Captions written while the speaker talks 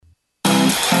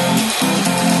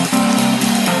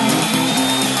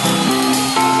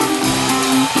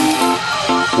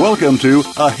Welcome to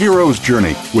A Hero's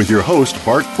Journey with your host,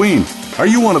 Bart Queen. Are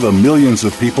you one of the millions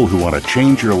of people who want to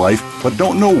change your life but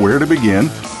don't know where to begin?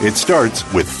 It starts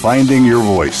with finding your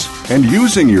voice and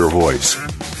using your voice.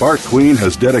 Bart Queen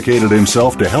has dedicated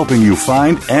himself to helping you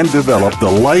find and develop the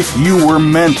life you were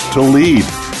meant to lead.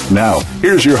 Now,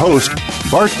 here's your host,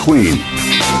 Bart Queen.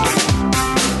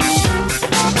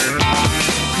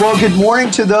 Well, good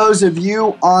morning to those of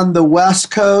you on the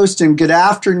West Coast, and good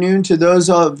afternoon to those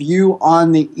of you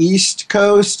on the East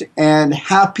Coast, and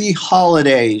happy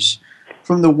holidays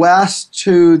from the West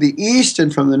to the East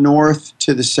and from the North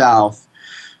to the South.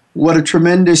 What a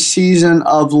tremendous season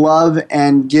of love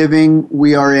and giving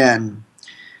we are in.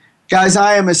 Guys,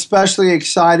 I am especially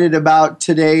excited about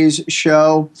today's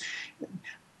show,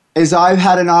 as I've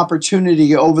had an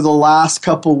opportunity over the last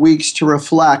couple weeks to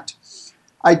reflect.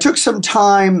 I took some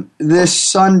time this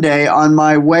Sunday on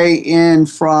my way in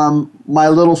from my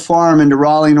little farm into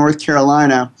Raleigh, North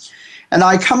Carolina, and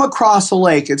I come across a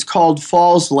lake. It's called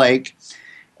Falls Lake.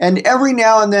 And every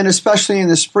now and then, especially in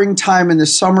the springtime and the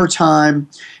summertime,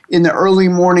 in the early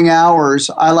morning hours,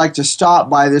 I like to stop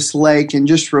by this lake and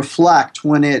just reflect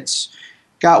when it's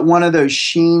got one of those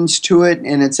sheens to it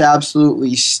and it's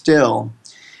absolutely still.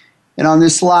 And on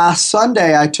this last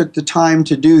Sunday, I took the time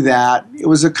to do that. It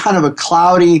was a kind of a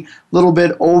cloudy, little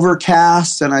bit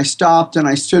overcast, and I stopped and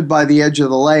I stood by the edge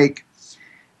of the lake.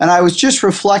 And I was just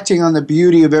reflecting on the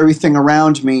beauty of everything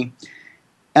around me.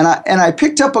 And I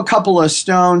picked up a couple of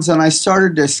stones and I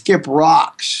started to skip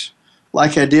rocks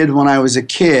like I did when I was a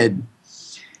kid.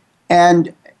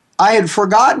 And I had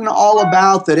forgotten all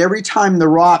about that every time the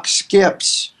rock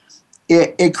skips,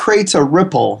 it creates a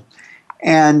ripple.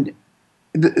 And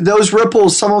those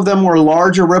ripples, some of them were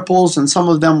larger ripples and some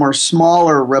of them were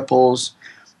smaller ripples.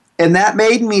 And that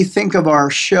made me think of our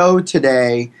show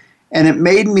today, and it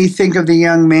made me think of the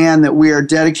young man that we are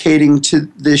dedicating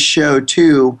to this show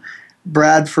to,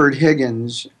 Bradford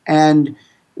Higgins, and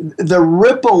the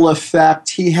ripple effect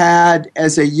he had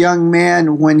as a young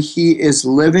man when he is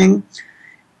living,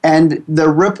 and the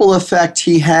ripple effect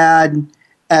he had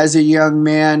as a young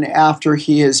man after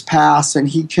he has passed, and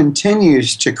he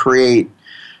continues to create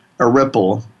a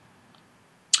ripple.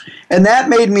 And that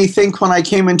made me think when I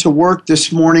came into work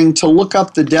this morning to look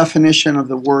up the definition of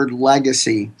the word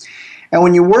legacy. And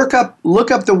when you look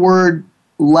up the word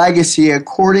legacy,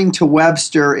 according to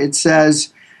Webster, it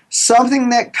says something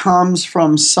that comes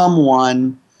from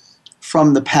someone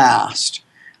from the past.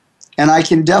 And I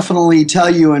can definitely tell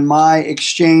you in my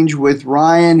exchange with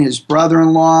Ryan, his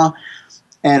brother-in-law,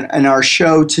 and our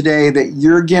show today, that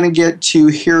you're going to get to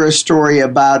hear a story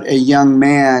about a young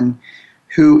man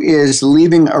who is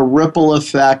leaving a ripple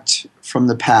effect from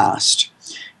the past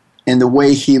in the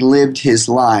way he lived his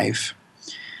life.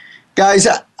 Guys,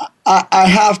 I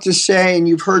have to say, and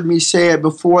you've heard me say it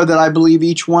before, that I believe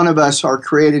each one of us are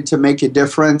created to make a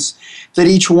difference, that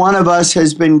each one of us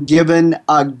has been given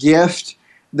a gift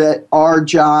that our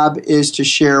job is to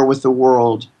share with the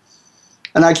world.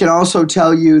 And I can also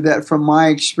tell you that from my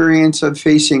experience of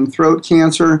facing throat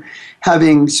cancer,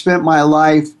 having spent my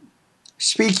life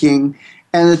speaking,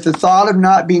 and that the thought of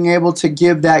not being able to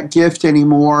give that gift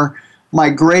anymore, my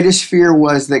greatest fear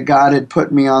was that God had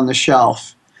put me on the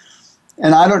shelf.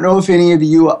 And I don't know if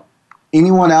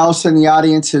anyone else in the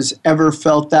audience has ever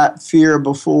felt that fear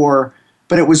before,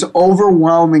 but it was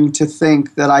overwhelming to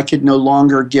think that I could no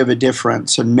longer give a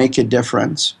difference and make a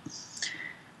difference.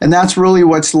 And that's really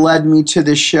what's led me to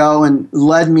this show and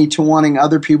led me to wanting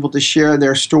other people to share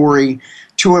their story,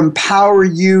 to empower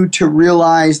you to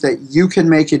realize that you can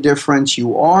make a difference,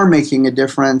 you are making a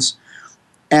difference,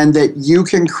 and that you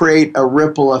can create a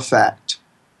ripple effect.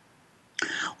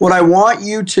 What I want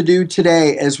you to do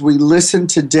today as we listen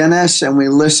to Dennis and we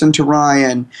listen to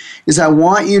Ryan is I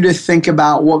want you to think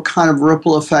about what kind of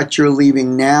ripple effect you're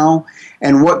leaving now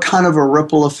and what kind of a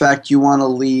ripple effect you want to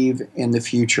leave in the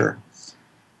future.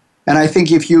 And I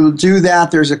think if you do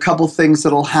that, there's a couple things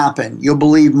that'll happen. You'll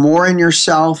believe more in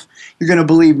yourself. You're going to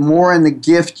believe more in the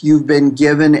gift you've been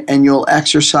given, and you'll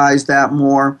exercise that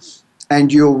more.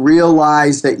 And you'll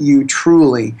realize that you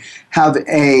truly have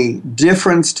a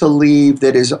difference to leave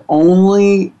that is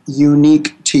only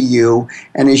unique to you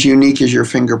and as unique as your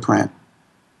fingerprint.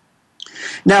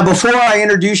 Now, before I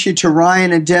introduce you to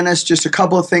Ryan and Dennis, just a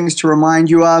couple of things to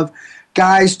remind you of.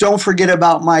 Guys, don't forget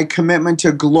about my commitment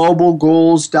to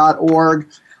globalgoals.org.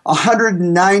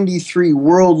 193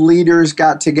 world leaders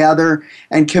got together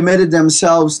and committed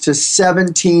themselves to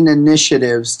 17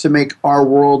 initiatives to make our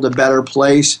world a better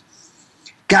place.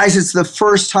 Guys, it's the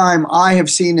first time I have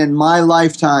seen in my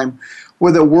lifetime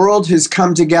where the world has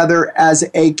come together as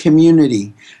a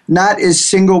community, not as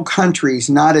single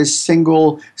countries, not as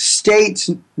single states,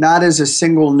 not as a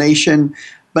single nation,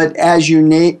 but as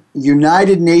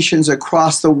United Nations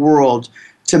across the world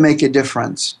to make a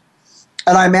difference.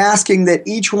 And I'm asking that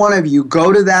each one of you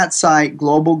go to that site,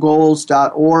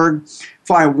 globalgoals.org,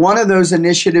 find one of those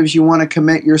initiatives you want to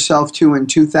commit yourself to in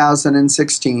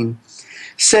 2016.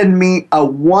 Send me a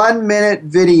 1-minute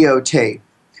videotape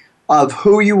of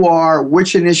who you are,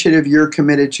 which initiative you're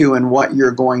committed to, and what you're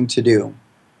going to do.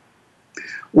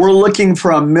 We're looking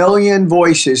for 1 million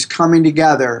voices coming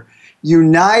together,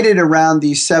 united around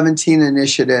these 17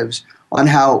 initiatives on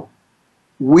how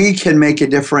we can make a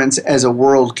difference as a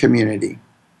world community.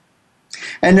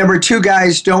 And number 2,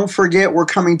 guys, don't forget we're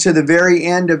coming to the very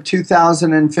end of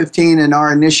 2015 in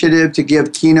our initiative to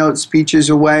give keynote speeches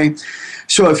away.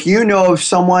 So if you know of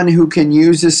someone who can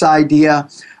use this idea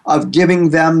of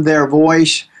giving them their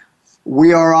voice,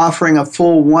 we are offering a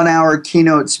full 1-hour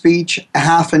keynote speech, a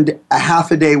half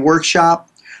a day workshop,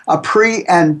 a pre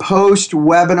and post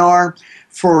webinar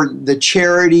for the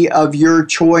charity of your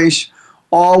choice.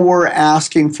 All we're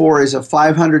asking for is a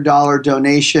 $500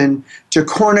 donation to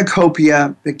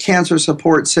Cornucopia, the cancer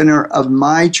support center of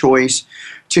my choice,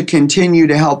 to continue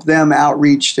to help them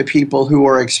outreach to people who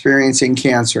are experiencing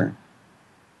cancer.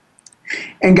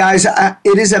 And guys,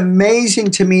 it is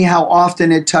amazing to me how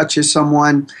often it touches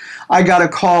someone. I got a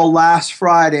call last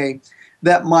Friday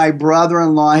that my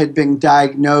brother-in-law had been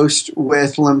diagnosed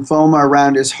with lymphoma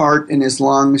around his heart and his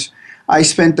lungs. I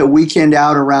spent the weekend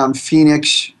out around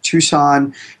Phoenix,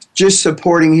 Tucson, just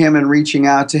supporting him and reaching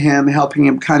out to him, helping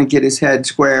him kind of get his head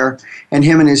square, and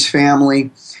him and his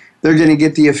family. They're going to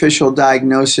get the official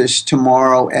diagnosis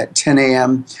tomorrow at 10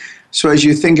 a.m. So as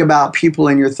you think about people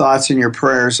in your thoughts and your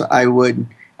prayers, I would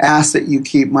ask that you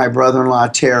keep my brother-in-law,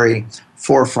 Terry,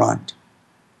 forefront.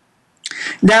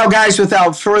 Now, guys,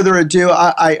 without further ado,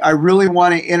 I really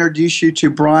want to introduce you to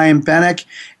Brian Bennick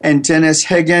and Dennis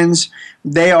Higgins.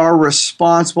 They are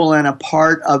responsible and a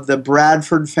part of the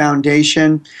Bradford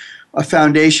Foundation, a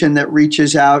foundation that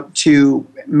reaches out to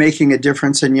making a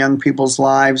difference in young people's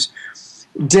lives.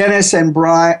 Dennis and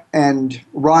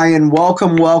Ryan,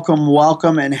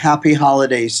 welcome, and happy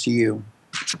holidays to you.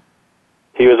 To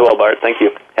you as well, Bart. Thank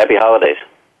you. Happy holidays.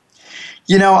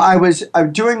 You know,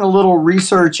 I'm doing a little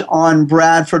research on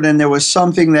Bradford, and there was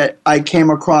something that I came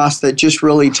across that just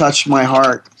really touched my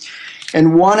heart.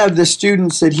 And one of the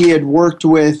students that he had worked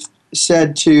with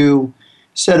said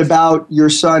about your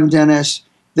son, Dennis,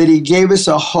 that he gave us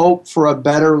a hope for a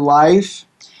better life,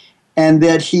 and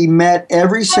that he met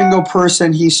every single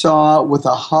person he saw with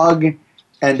a hug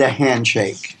and a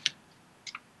handshake.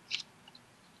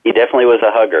 He definitely was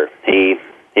a hugger. He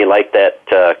liked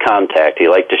that contact. He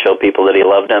liked to show people that he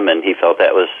loved them, and he felt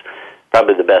that was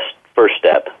probably the best first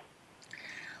step.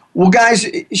 Well, guys,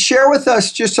 share with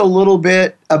us just a little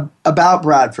bit about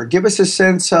Bradford. Give us a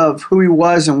sense of who he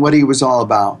was and what he was all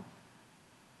about.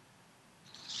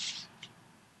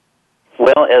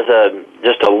 Well, as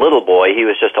just a little boy, he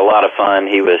was just a lot of fun.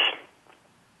 He was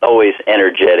always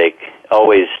energetic,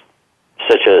 always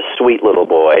such a sweet little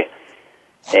boy.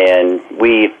 And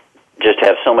we just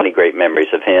have so many great memories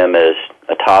of him as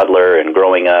a toddler and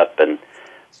growing up. And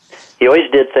he always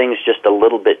did things just a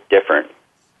little bit different.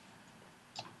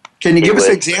 Can you give us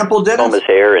an example, Dennis?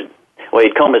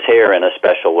 He'd comb his hair in a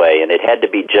special way, and it had to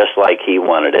be just like he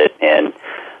wanted it. And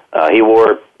he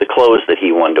wore the clothes that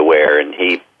he wanted to wear, and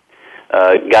he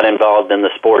got involved in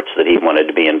the sports that he wanted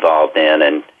to be involved in,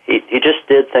 and he just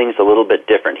did things a little bit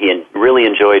different. He really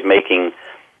enjoyed making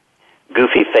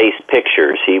goofy face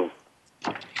pictures.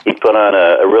 He'd put on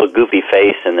a real goofy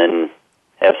face and then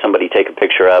have somebody take a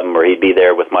picture of him, or he'd be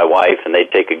there with my wife, and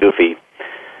they'd take a goofy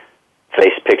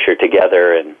face picture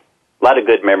together, and a lot of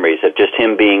good memories of just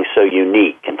him being so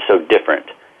unique and so different,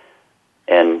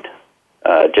 and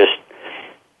just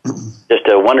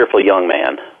a wonderful young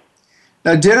man.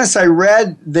 Now, Dennis, I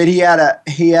read that he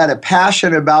had a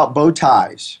passion about bow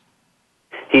ties.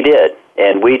 He did,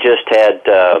 and we just had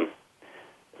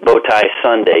Bow Tie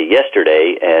Sunday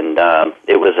yesterday, and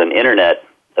it was an internet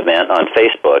event on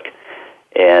Facebook,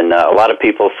 and a lot of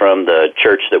people from the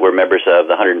church that we're members of,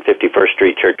 the 151st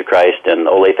Street Church of Christ in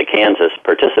Olathe, Kansas,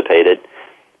 participated.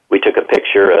 We took a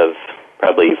picture of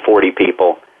probably 40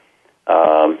 people.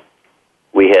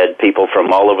 We had people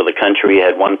from all over the country. We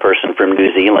had one person from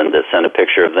New Zealand that sent a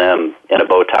picture of them in a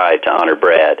bow tie to honor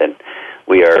Brad, and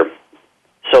we are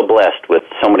so blessed with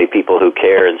so many people who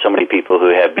care and so many people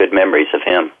who have good memories of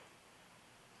him.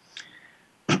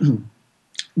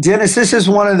 Dennis, this is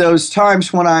one of those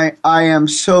times when I am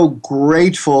so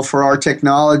grateful for our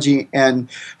technology and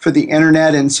for the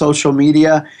internet and social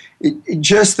media.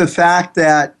 Just the fact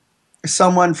that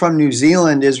someone from New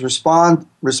Zealand is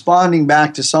responding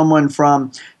back to someone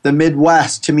from the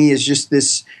Midwest, to me, is just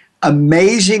this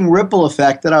amazing ripple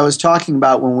effect that I was talking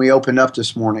about when we opened up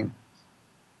this morning.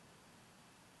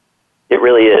 It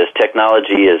really is.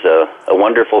 Technology is a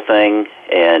wonderful thing,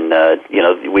 and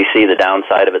we see the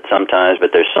downside of it sometimes,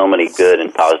 but there's so many good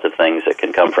and positive things that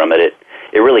can come from it.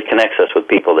 It really connects us with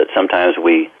people that sometimes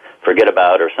we forget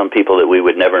about, or some people that we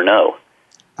would never know.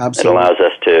 Absolutely. It allows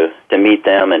us to meet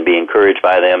them and be encouraged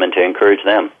by them and to encourage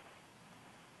them.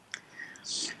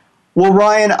 Well,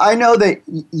 Ryan, I know that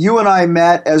you and I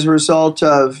met as a result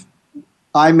of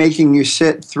I making you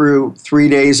sit through 3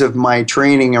 days of my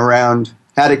training around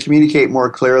how to communicate more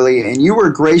clearly, and you were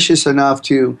gracious enough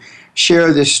to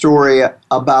share this story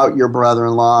about your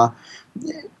brother-in-law.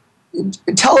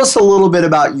 Tell us a little bit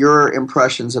about your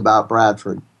impressions about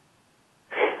Bradford.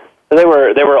 They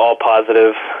were all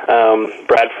positive.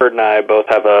 Bradford and I both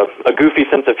have a goofy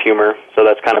sense of humor, so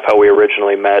that's kind of how we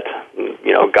originally met.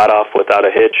 Got off without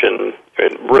a hitch, and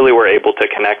really were able to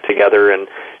connect together and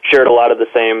shared a lot of the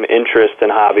same interests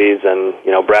and hobbies. And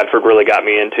Bradford really got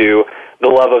me into the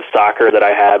love of soccer that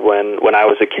I had when I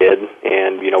was a kid.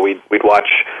 And we'd watch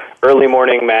early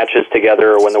morning matches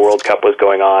together when the World Cup was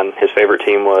going on. His favorite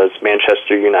team was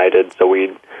Manchester United, so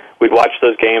we'd watch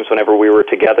those games whenever we were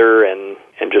together and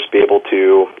just be able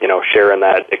to, share in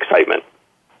that excitement.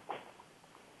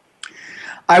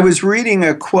 I was reading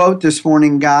a quote this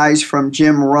morning, guys, from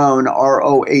Jim Rohn,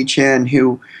 R-O-H-N,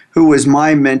 who was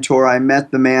my mentor. I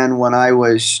met the man when I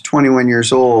was 21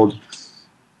 years old.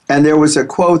 And there was a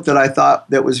quote that I thought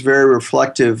that was very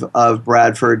reflective of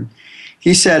Bradford.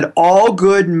 He said, "All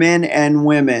good men and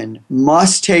women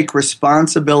must take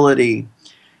responsibility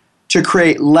to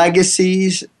create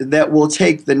legacies that will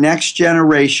take the next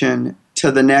generation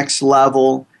to the next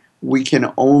level we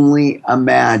can only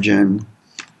imagine."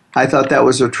 I thought that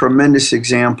was a tremendous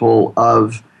example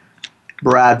of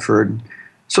Bradford.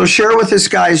 So share with us,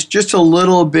 guys, just a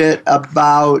little bit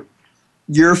about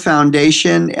your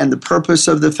foundation and the purpose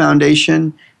of the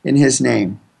foundation in his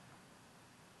name.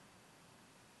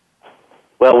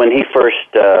 Well, when he first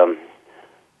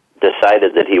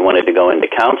decided that he wanted to go into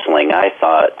counseling, I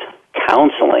thought,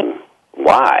 counseling?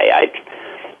 Why?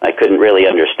 I couldn't really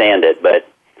understand it, but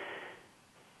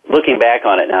looking back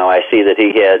on it now, I see that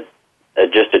he had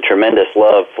just a tremendous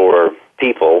love for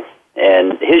people,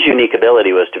 and his unique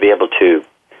ability was to be able to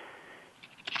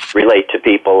relate to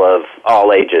people of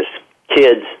all ages.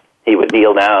 Kids, he would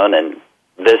kneel down and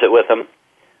visit with them.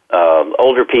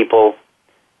 Older people,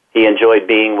 he enjoyed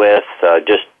being with.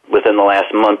 Just within the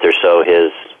last month or so,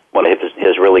 one of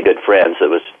his really good friends that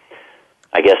was,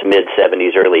 I guess,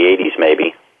 mid-70s, early 80s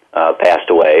maybe, passed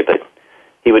away, but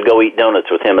he would go eat donuts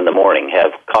with him in the morning,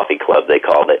 have coffee club, they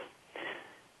called it.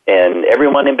 And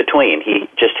everyone in between, he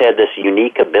just had this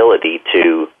unique ability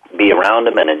to be around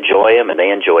them and enjoy them, and they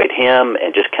enjoyed him,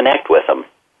 and just connect with them.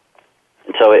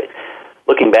 And so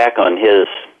looking back on his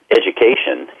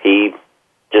education, he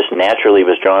just naturally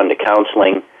was drawn to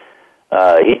counseling.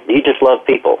 He just loved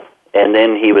people. And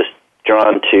then he was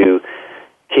drawn to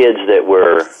kids that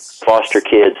were foster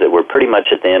kids that were pretty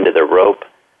much at the end of their rope.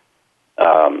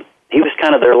 He was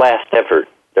kind of their last effort,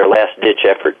 their last-ditch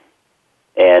effort.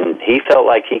 And he felt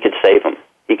like he could save them.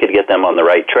 He could get them on the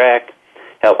right track,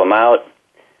 help them out.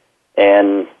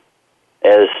 And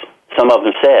as some of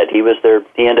them said, he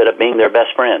ended up being their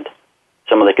best friend,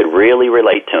 someone that could really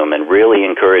relate to him and really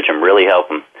encourage him, really help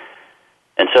him.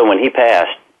 And so when he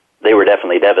passed, they were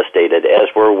definitely devastated,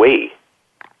 as were we.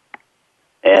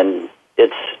 And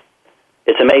it's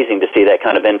amazing to see that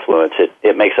kind of influence.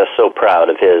 It makes us so proud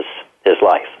of his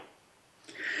life.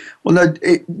 Well, now,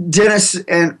 Dennis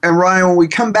and Ryan, when we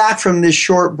come back from this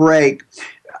short break,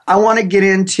 I want to get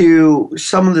into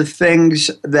some of the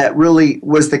things that really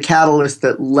was the catalyst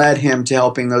that led him to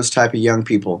helping those type of young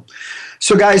people.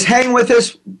 So, guys, hang with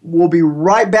us. We'll be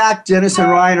right back. Dennis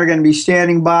and Ryan are going to be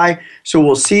standing by, so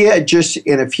we'll see you just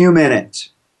in a few minutes.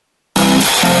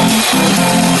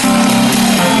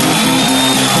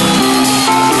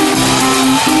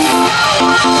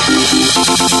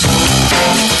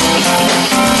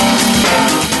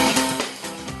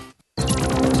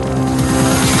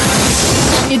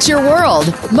 It's your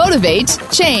world. Motivate,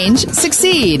 change,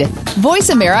 succeed.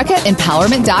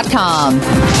 VoiceAmericaEmpowerment.com.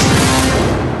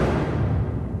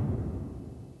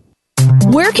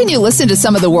 Where can you listen to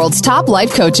some of the world's top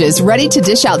life coaches ready to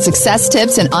dish out success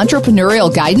tips and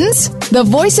entrepreneurial guidance? The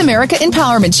Voice America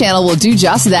Empowerment Channel will do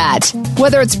just that.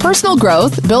 Whether it's personal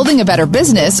growth, building a better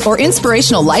business, or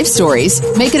inspirational life stories,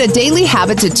 make it a daily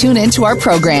habit to tune into our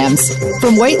programs.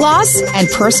 From weight loss and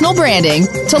personal branding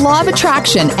to law of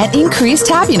attraction and increased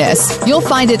happiness, you'll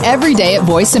find it every day at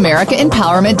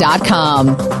VoiceAmericaEmpowerment.com.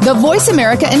 The Voice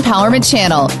America Empowerment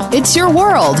Channel. It's your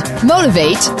world.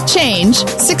 Motivate, change,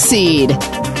 succeed.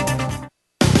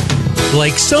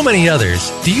 Like so many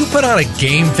others, do you put on a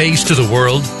game face to the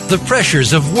world? The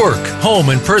pressures of work, home,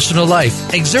 and personal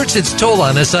life exerts its toll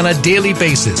on us on a daily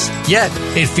basis. Yet,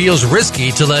 it feels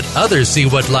risky to let others see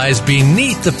what lies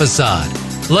beneath the facade,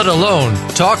 let alone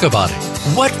talk about it.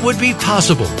 What would be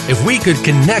possible if we could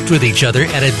connect with each other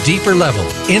at a deeper level,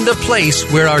 in the place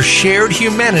where our shared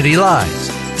humanity lies?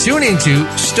 Tune into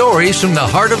Stories from the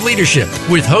Heart of Leadership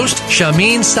with host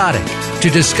Shameen Sadek to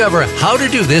discover how to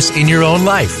do this in your own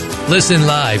life. Listen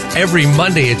live every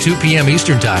Monday at 2 p.m.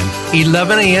 Eastern Time,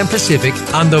 11 a.m. Pacific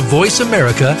on the Voice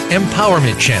America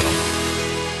Empowerment Channel.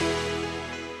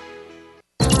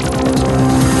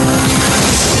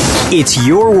 It's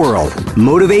your world.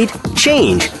 Motivate,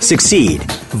 change, succeed.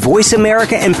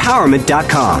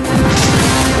 VoiceAmericaEmpowerment.com.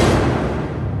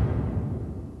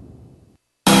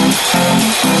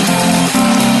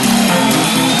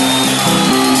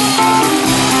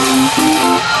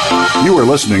 You are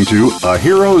listening to A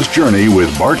Hero's Journey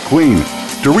with Bart Queen.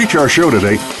 To reach our show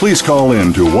today, please call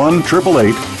in to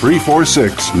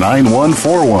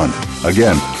 1-888-346-9141.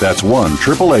 Again, that's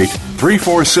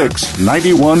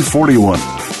 1-888-346-9141.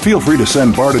 Feel free to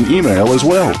send Bart an email as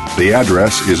well. The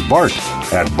address is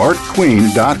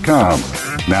bart@bartqueen.com.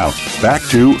 Now, back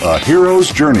to A Hero's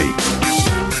Journey.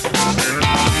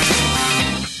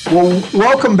 Well,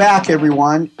 welcome back,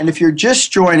 everyone. And if you're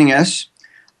just joining us,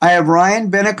 I have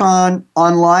Ryan Bennick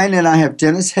online, and I have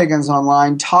Dennis Higgins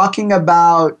online talking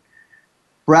about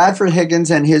Bradford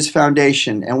Higgins and his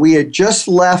foundation. And we had just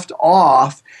left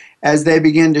off as they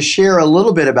begin to share a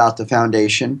little bit about the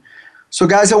foundation. So,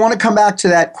 guys, I want to come back to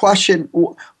that question.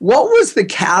 What was the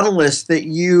catalyst that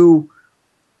you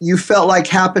felt like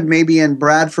happened maybe in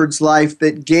Bradford's life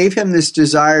that gave him this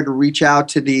desire to reach out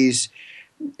to these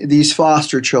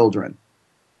foster children?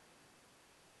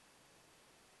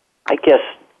 I guess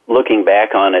looking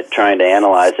back on it, trying to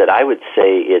analyze it, I would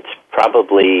say it's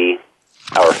probably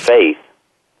our faith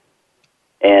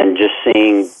and just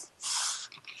seeing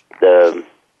the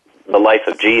life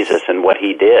of Jesus and what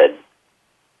he did,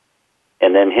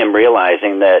 and then him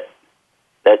realizing that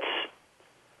that's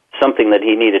something that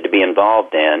he needed to be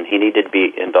involved in. He needed to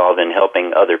be involved in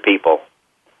helping other people,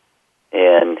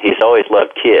 and he's always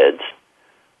loved kids.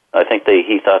 I think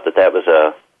he thought that was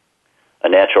a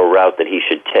natural route that he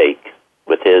should take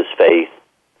with his faith,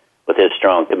 with his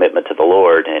strong commitment to the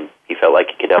Lord, and he felt like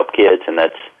he could help kids, and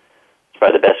that's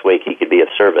probably the best way he could be of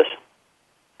service.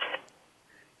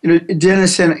 You know,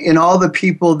 Dennis, in all the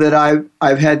people that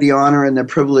I've had the honor and the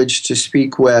privilege to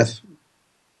speak with,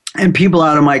 and people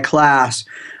out of my class,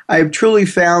 I've truly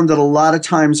found that a lot of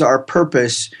times our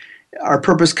purpose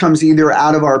comes either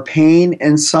out of our pain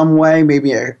in some way,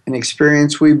 maybe an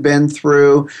experience we've been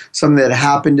through, something that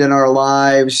happened in our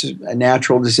lives, a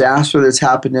natural disaster that's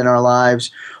happened in our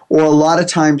lives, or a lot of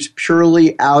times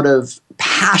purely out of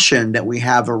passion that we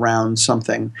have around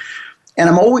something. And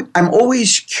I'm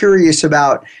always curious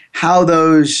about how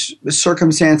those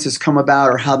circumstances come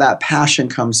about or how that passion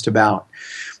comes about.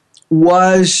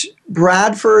 Was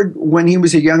Bradford, when he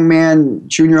was a young man,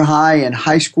 junior high and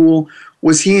high school,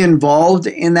 was he involved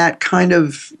in that kind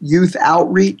of youth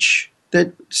outreach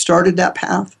that started that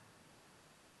path?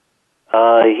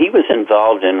 He was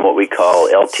involved in what we call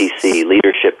LTC,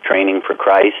 Leadership Training for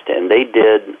Christ, and they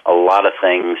did a lot of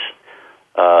things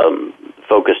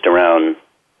focused around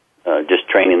just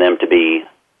training them to be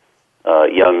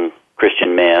young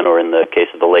Christian men, or in the case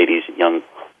of the ladies, young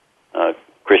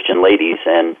Christian ladies.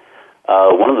 And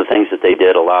one of the things that they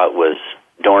did a lot was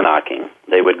door knocking.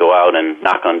 They would go out and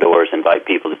knock on doors, invite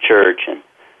people to church, and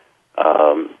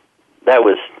that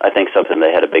was, I think, something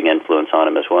that had a big influence on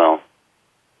him as well.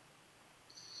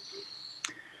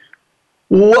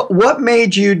 What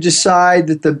made you decide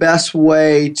that the best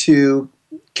way to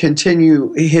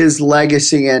continue his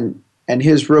legacy and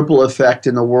his ripple effect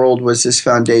in the world was this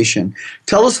foundation?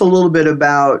 Tell us a little bit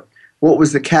about what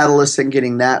was the catalyst in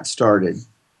getting that started.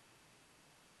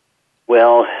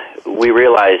 Well, we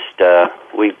realized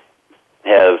we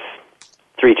have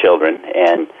 3 children,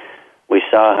 and we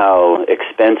saw how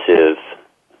expensive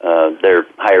their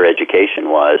higher education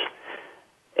was.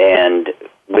 And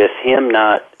with him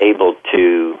not able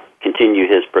to continue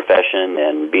his profession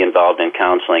and be involved in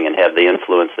counseling and have the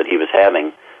influence that he was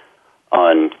having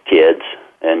on kids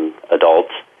and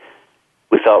adults,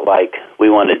 we felt like we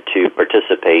wanted to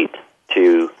participate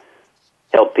to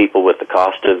help people with the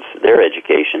cost of their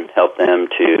education, help them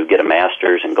to get a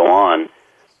master's and go on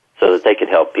so that they could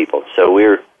help people. So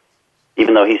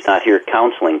even though he's not here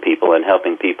counseling people and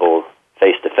helping people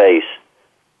face-to-face,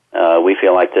 we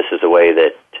feel like this is a way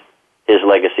that his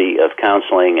legacy of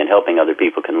counseling and helping other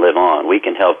people can live on. We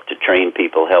can help to train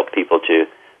people, help people to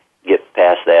get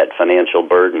past that financial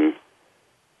burden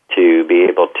to be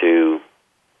able to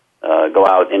go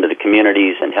out into the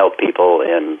communities and help people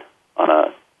and on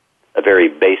a very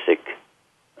basic,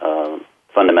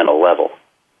 fundamental level.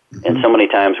 Mm-hmm. And so many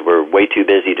times we're way too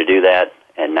busy to do that,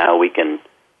 and now we can,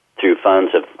 through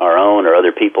funds of our own or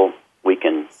other people, we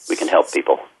can help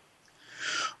people.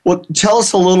 Well, tell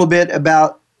us a little bit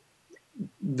about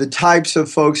the types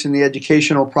of folks in the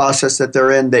educational process that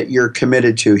they're in that you're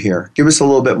committed to here. Give us a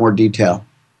little bit more detail.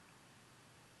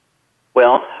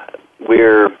 Well,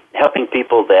 we're helping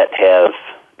people that have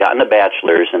gotten a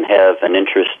bachelor's and have an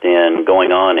interest in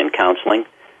going on in counseling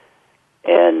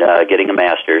and getting a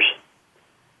master's.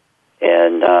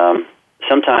 And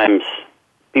sometimes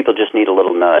people just need a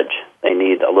little nudge. They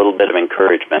need a little bit of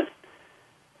encouragement.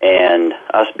 And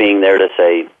us being there to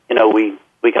say,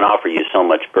 we can offer you so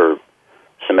much per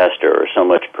semester or so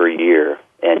much per year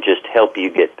and just help you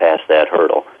get past that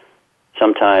hurdle.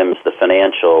 Sometimes the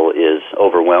financial is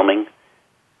overwhelming,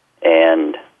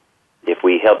 and if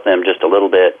we help them just a little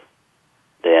bit,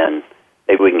 then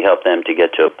maybe we can help them to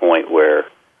get to a point where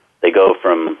they go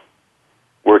from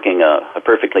working a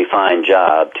perfectly fine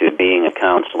job to being a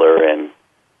counselor and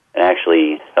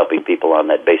actually helping people on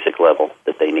that basic level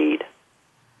that they need.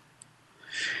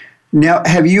 Now,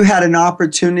 have you had an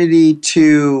opportunity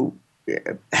to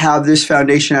have this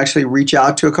foundation actually reach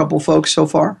out to a couple folks so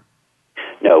far?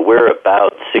 No, we're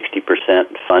about 60%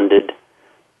 funded,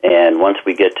 and once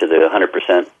we get to the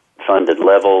 100% funded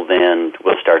level, then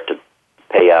we'll start to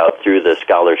pay out through the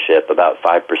scholarship about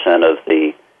 5% of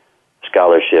the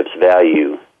scholarship's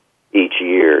value each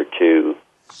year to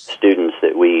students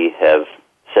that we have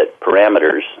set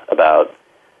parameters about,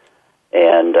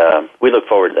 and we look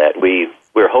forward to that.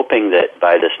 We're hoping that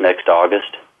by this next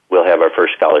August, we'll have our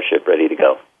first scholarship ready to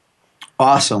go.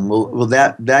 Awesome. Well,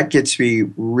 that gets me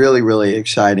really, really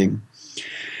exciting.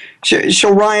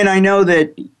 So Ryan, I know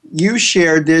that you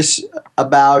shared this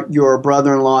about your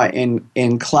brother-in-law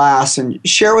in class, and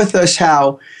share with us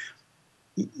how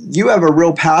you have a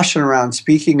real passion around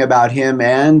speaking about him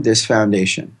and this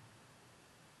foundation.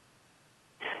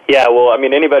 Yeah, well, I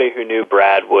mean, anybody who knew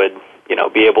Brad would,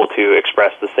 be able to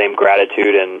express the same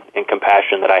gratitude and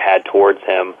compassion that I had towards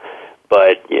him.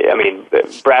 But, I mean,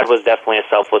 Brad was definitely a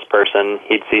selfless person.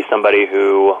 He'd see somebody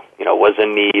who, was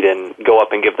in need and go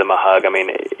up and give them a hug. I mean,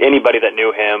 anybody that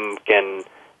knew him can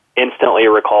instantly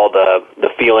recall the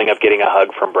feeling of getting a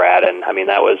hug from Brad. And, I mean,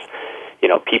 that was,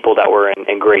 people that were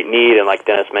in great need. And like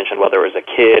Dennis mentioned, whether it was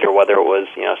a kid or whether it was,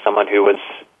 someone who was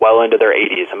well into their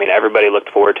 80s, I mean, everybody looked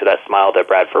forward to that smile that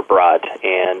Bradford brought.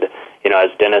 And, as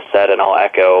Dennis said, and I'll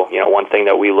echo, one thing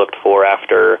that we looked for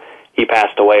after he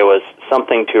passed away was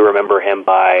something to remember him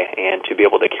by and to be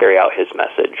able to carry out his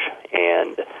message.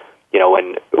 And,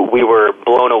 when we were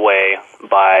blown away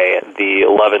by the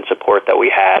love and support that we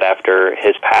had after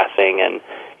his passing and,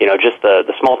 just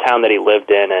the small town that he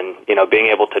lived in and, being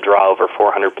able to draw over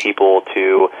 400 people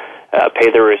to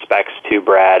pay their respects to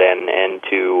Brad and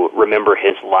to remember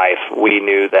his life, we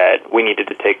knew that we needed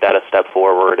to take that a step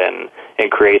forward and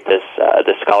create this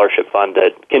scholarship fund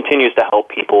that continues to help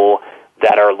people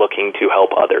that are looking to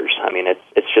help others. I mean,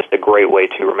 it's just a great way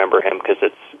to remember him because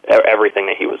it's everything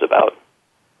that he was about.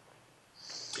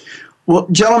 Well,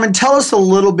 gentlemen, tell us a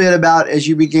little bit about, as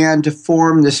you began to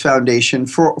form this foundation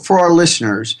for our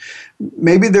listeners.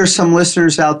 Maybe there's some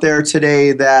listeners out there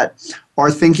today that are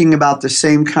thinking about the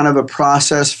same kind of a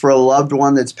process for a loved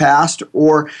one that's passed,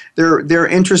 or they're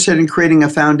interested in creating a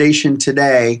foundation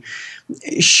today.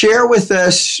 Share with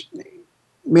us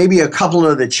maybe a couple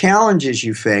of the challenges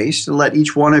you faced, and let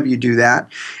each one of you do that,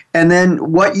 and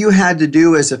then what you had to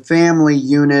do as a family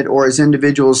unit or as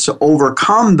individuals to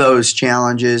overcome those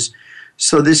challenges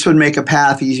so this would make a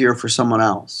path easier for someone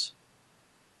else.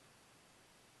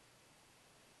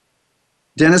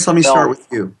 Dennis, let me start with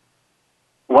you.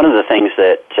 One of the things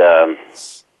that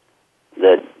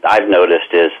I've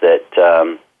noticed is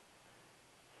that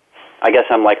I guess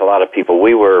I'm like a lot of people.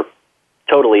 We were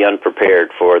totally unprepared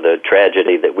for the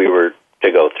tragedy that we were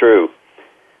to go through.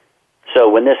 So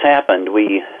when this happened,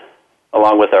 we,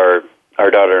 along with our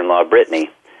daughter-in-law, Brittany,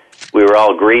 we were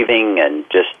all grieving and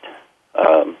just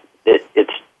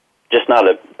it's just not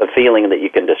a feeling that you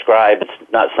can describe.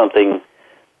 It's not something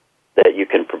that you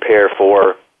can prepare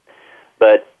for.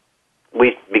 But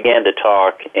we began to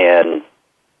talk, and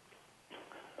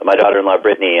my daughter-in-law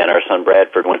Brittany and our son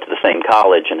Bradford went to the same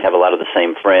college and have a lot of the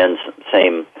same friends,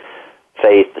 same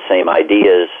faith, the same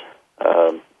ideas.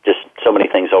 Just so many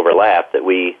things overlap that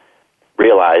we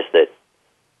realized that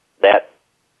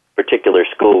particular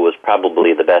school was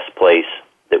probably the best place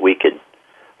that we could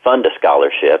fund a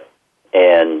scholarship.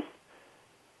 And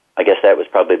I guess that was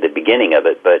probably the beginning of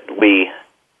it. But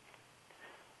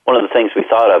one of the things we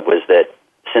thought of was that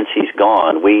since he's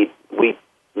gone, we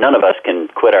none of us can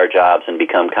quit our jobs and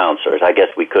become counselors. I guess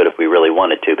we could if we really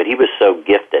wanted to, but he was so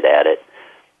gifted at it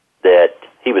that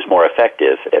he was more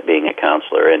effective at being a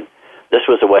counselor. And this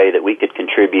was a way that we could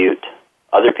contribute,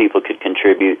 other people could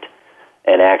contribute,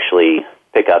 and actually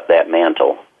pick up that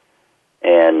mantle.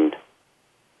 And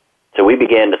so we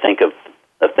began to think of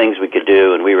things we could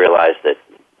do, and we realized that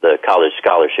the college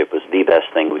scholarship was the best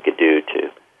thing we could do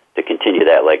to continue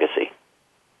that legacy.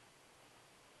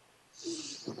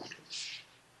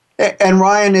 And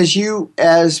Ryan,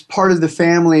 as part of the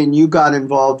family, and you got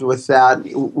involved with that,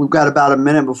 we've got about a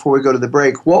minute before we go to the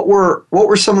break. What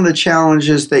were some of the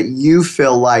challenges that you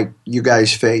feel like you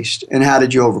guys faced, and how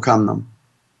did you overcome them?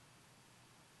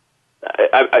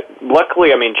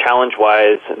 Luckily,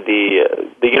 challenge-wise, the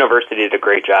university did a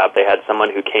great job. They had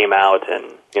someone who came out and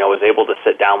was able to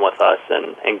sit down with us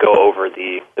and go over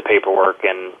the paperwork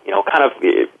and kind of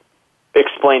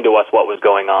explain to us what was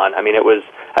going on. It was,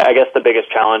 I guess the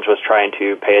biggest challenge was trying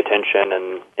to pay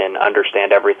attention and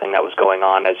understand everything that was going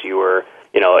on as you were,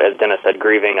 as Dennis said,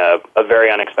 grieving a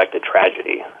very unexpected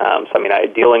tragedy.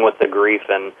 Dealing with the grief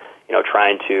and,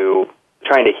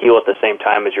 trying to heal at the same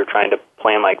time as you're trying to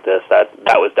plan like this, that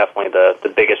was definitely the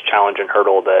biggest challenge and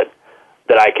hurdle that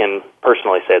I can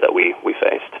personally say that we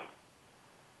faced.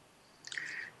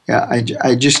 Yeah,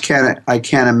 I just can't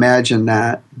imagine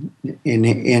that in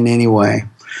any way.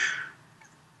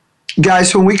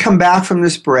 Guys, when we come back from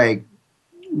this break,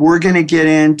 we're going to get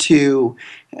into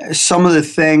some of the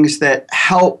things that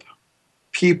help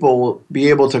people be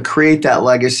able to create that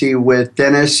legacy, with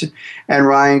Dennis and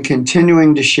Ryan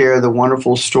continuing to share the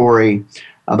wonderful story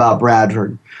about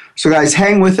Bradford. So guys,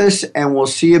 hang with us, and we'll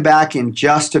see you back in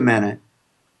just a minute.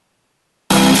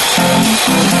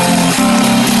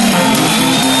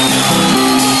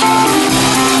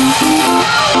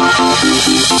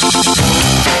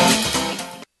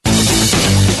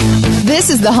 This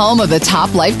is the home of the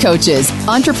top life coaches,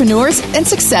 entrepreneurs, and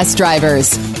success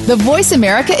drivers. The Voice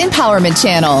America Empowerment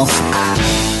Channel.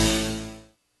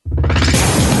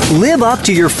 Live up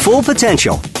to your full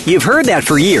potential. You've heard that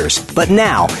for years, but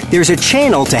now there's a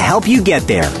channel to help you get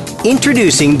there.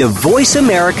 Introducing the Voice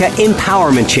America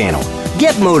Empowerment Channel.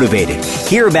 Get motivated,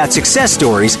 hear about success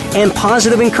stories, and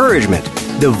positive encouragement.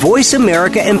 The Voice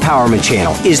America Empowerment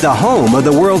Channel is the home of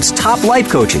the world's top life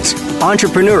coaches,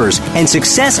 entrepreneurs, and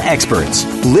success experts.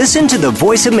 Listen to the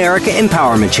Voice America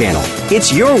Empowerment Channel.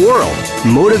 It's your world.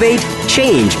 Motivate,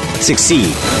 change,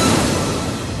 succeed.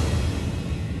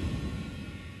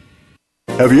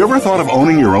 Have you ever thought of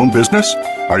owning your own business?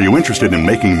 Are you interested in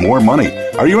making more money?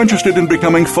 Are you interested in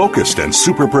becoming focused and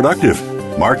super productive?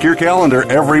 Mark your calendar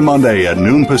every Monday at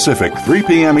noon Pacific, 3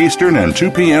 p.m. Eastern and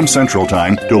 2 p.m. Central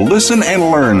Time to listen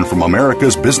and learn from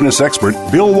America's business expert,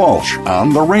 Bill Walsh,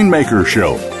 on The Rainmaker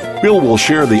Show. Bill will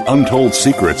share the untold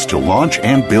secrets to launch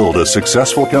and build a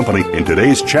successful company in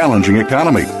today's challenging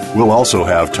economy. We'll also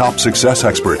have top success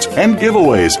experts and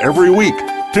giveaways every week.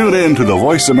 Tune in to the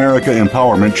Voice America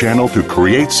Empowerment Channel to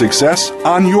create success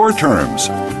on your terms.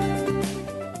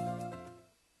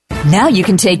 Now you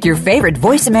can take your favorite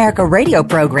Voice America radio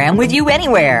program with you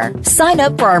anywhere. Sign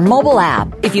up for our mobile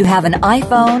app if you have an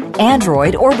iPhone,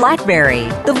 Android, or BlackBerry.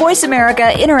 The Voice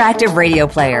America Interactive Radio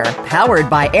Player,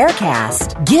 powered by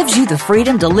Aircast, gives you the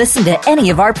freedom to listen to any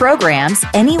of our programs,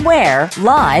 anywhere,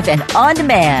 live and on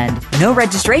demand. No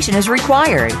registration is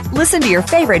required. Listen to your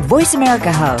favorite Voice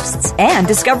America hosts and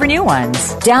discover new ones.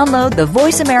 Download the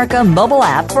Voice America mobile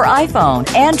app for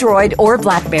iPhone, Android, or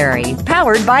BlackBerry,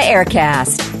 powered by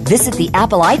Aircast. Visit the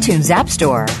Apple iTunes App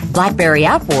Store, BlackBerry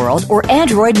App World, or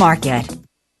Android Market.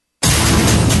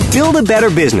 Build a better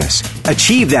business.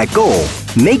 Achieve that goal.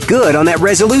 Make good on that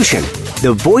resolution.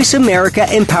 The Voice America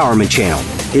Empowerment Channel.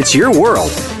 It's your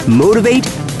world. Motivate,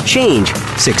 change,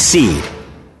 succeed.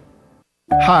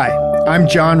 Hi, I'm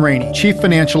John Rainey, Chief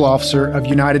Financial Officer of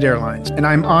United Airlines, and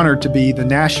I'm honored to be the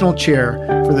National Chair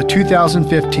for the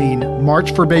 2015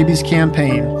 March for Babies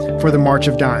campaign for the March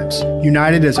of Dimes.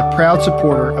 United is a proud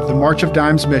supporter of the March of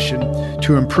Dimes mission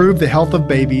to improve the health of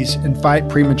babies and fight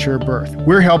premature birth.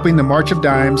 We're helping the March of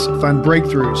Dimes fund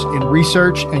breakthroughs in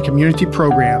research and community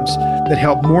programs that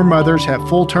help more mothers have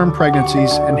full-term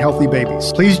pregnancies and healthy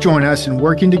babies. Please join us in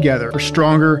working together for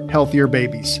stronger, healthier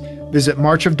babies. Visit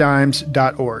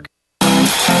marchofdimes.org.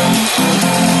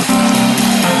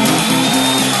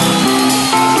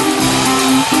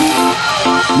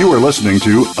 You are listening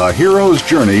to A Hero's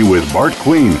Journey with Bart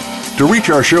Queen. To reach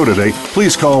our show today,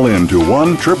 please call in to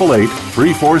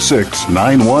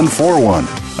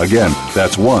 1-888-346-9141. Again,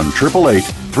 that's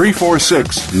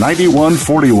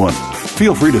 1-888-346-9141.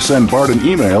 Feel free to send Bart an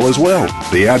email as well.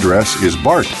 The address is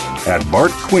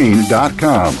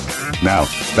bart@bartqueen.com. Now,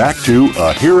 back to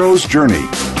A Hero's Journey.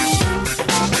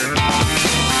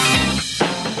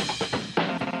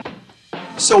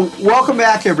 So, welcome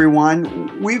back,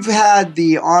 everyone. We've had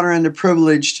the honor and the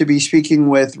privilege to be speaking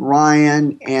with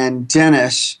Ryan and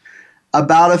Dennis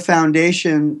about a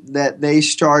foundation that they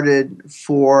started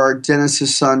for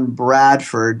Dennis's son,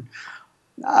 Bradford,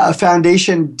 a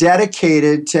foundation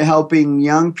dedicated to helping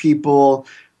young people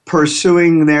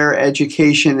pursuing their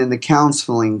education in the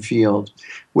counseling field,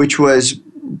 which was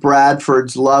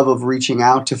Bradford's love of reaching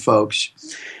out to folks.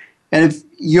 And if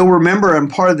you'll remember, and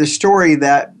part of the story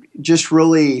that just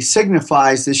really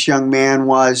signifies this young man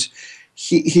was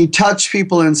he touched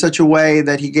people in such a way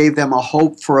that he gave them a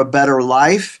hope for a better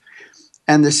life.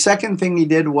 And the second thing he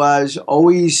did was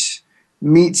always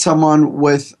meet someone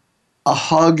with a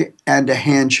hug and a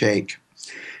handshake.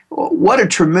 What a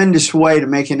tremendous way to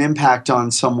make an impact on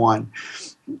someone.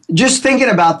 Just thinking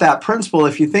about that principle,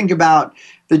 if you think about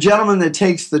the gentleman that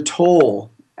takes the toll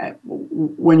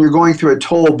when you're going through a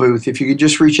toll booth, if you could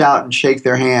just reach out and shake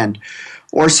their hand,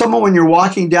 or someone when you're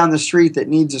walking down the street that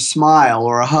needs a smile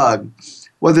or a hug,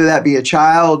 whether that be a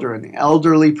child or an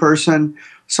elderly person,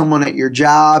 someone at your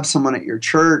job, someone at your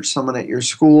church, someone at your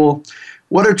school.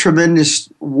 What a tremendous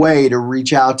way to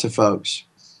reach out to folks.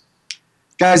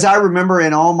 Guys, I remember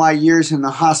in all my years in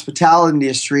the hospitality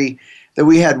industry that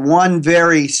we had one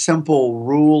very simple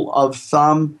rule of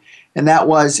thumb, and that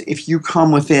was if you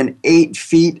come within 8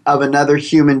 feet of another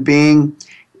human being,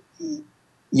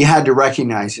 you had to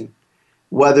recognize it.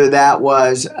 Whether that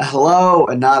was a hello,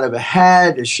 a nod of a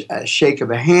head, a shake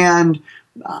of a hand,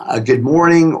 a good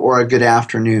morning, or a good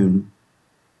afternoon.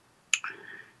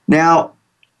 Now,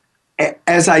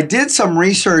 as I did some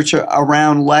research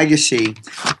around legacy,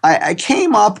 I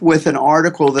came up with an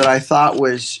article that I thought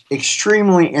was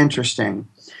extremely interesting.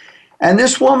 And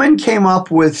this woman came up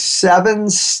with 7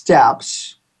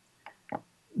 steps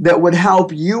that would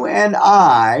help you and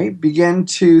I begin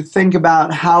to think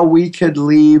about how we could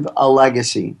leave a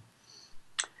legacy.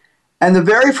 And the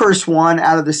very first one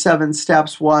out of the 7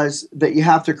 steps was that you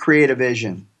have to create a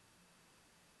vision.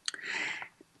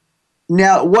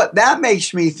 Now, what that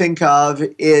makes me think of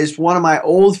is one of my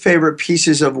old favorite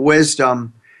pieces of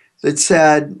wisdom that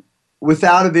said,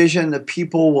 without a vision, the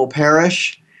people will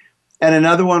perish. And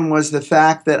another one was the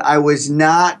fact that I was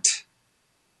not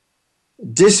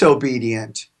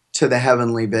disobedient to the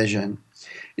heavenly vision.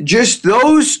 Just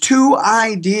those 2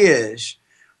 ideas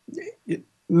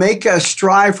make us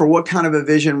strive for what kind of a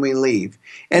vision we leave.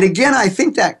 And again, I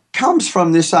think that comes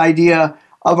from this idea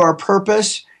of our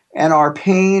purpose and our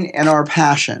pain and our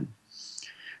passion.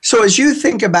 So as you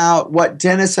think about what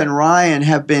Dennis and Ryan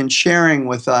have been sharing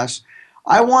with us,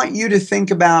 I want you to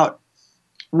think about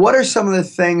what are some of the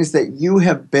things that you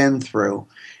have been through,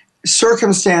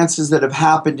 circumstances that have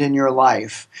happened in your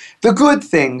life, the good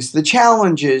things, the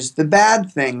challenges, the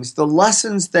bad things, the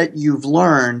lessons that you've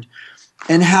learned,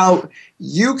 and how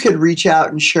you could reach out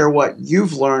and share what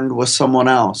you've learned with someone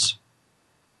else.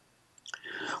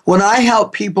 When I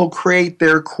help people create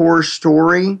their core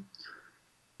story,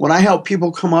 when I help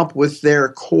people come up with their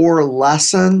core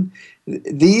lesson,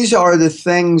 these are the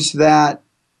things that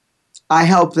I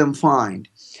help them find.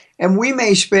 And we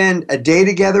may spend a day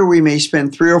together, we may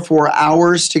spend 3 or 4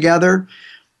 hours together,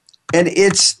 and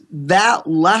it's that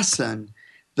lesson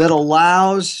that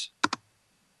allows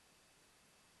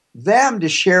them to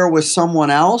share with someone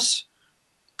else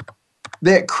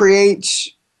that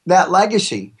creates that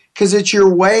legacy, because it's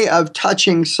your way of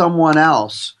touching someone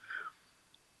else.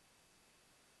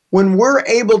 When we're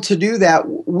able to do that,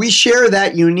 we share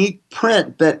that unique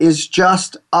print that is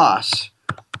just us.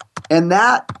 And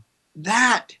that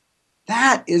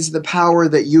is the power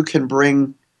that you can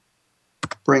bring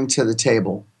to the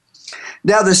table.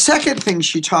 Now, the second thing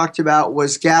she talked about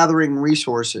was gathering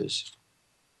resources.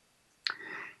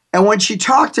 And when she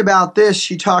talked about this,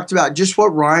 she talked about just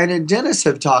what Ryan and Dennis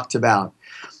have talked about.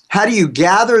 How do you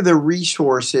gather the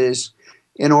resources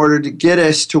in order to get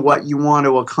us to what you want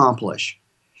to accomplish?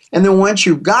 And then once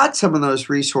you've got some of those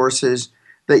resources,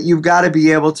 that you've got to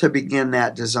be able to begin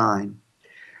that design.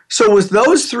 So with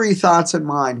those three thoughts in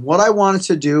mind, what I wanted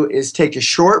to do is take a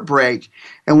short break.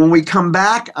 And when we come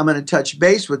back, I'm going to touch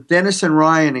base with Dennis and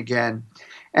Ryan again.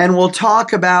 And we'll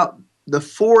talk about the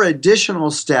 4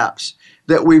 additional steps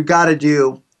that we've got to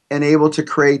do and able to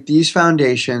create these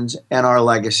foundations and our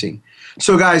legacy.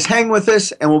 So guys, hang with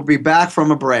us and we'll be back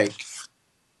from a break.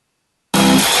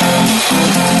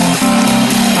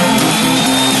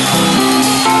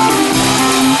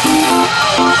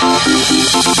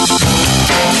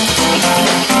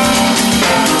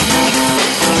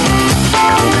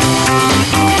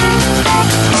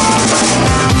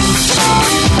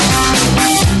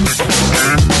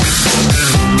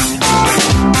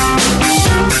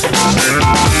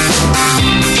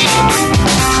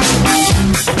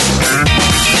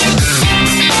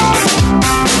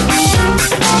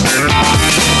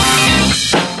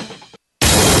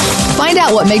 Find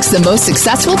out what makes the most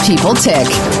successful people tick.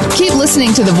 Keep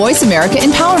listening to the Voice America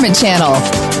Empowerment Channel.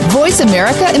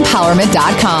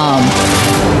 VoiceAmericaEmpowerment.com.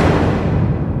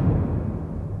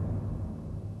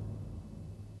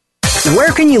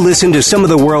 Where can you listen to some of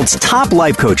the world's top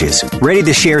life coaches ready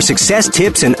to share success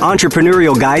tips and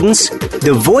entrepreneurial guidance?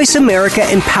 The Voice America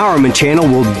Empowerment Channel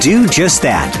will do just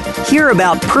that. Hear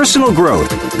about personal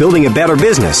growth, building a better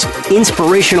business,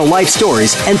 inspirational life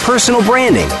stories, and personal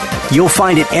branding. You'll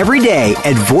find it every day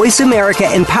at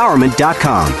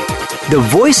VoiceAmericaEmpowerment.com. The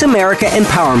Voice America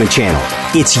Empowerment Channel.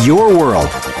 It's your world.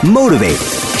 Motivate,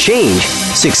 change,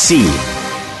 succeed.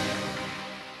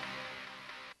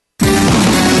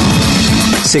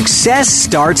 Success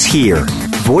starts here.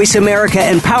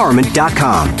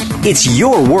 VoiceAmericaEmpowerment.com. It's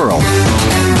your world.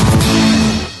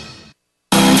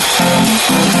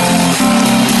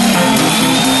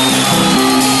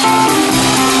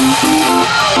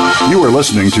 You are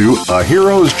listening to A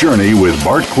Hero's Journey with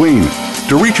Bart Queen.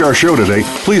 To reach our show today,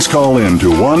 please call in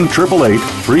to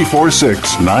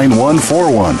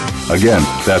 1-888-346-9141. Again,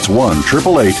 that's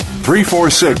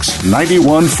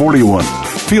 1-888-346-9141.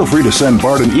 Feel free to send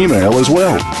Bart an email as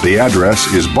well. The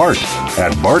address is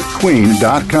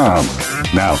bart@bartqueen.com.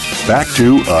 Now, back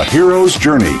to A Hero's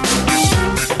Journey.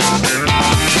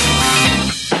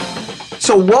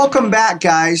 So welcome back,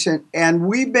 guys. And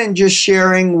we've been just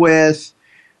sharing with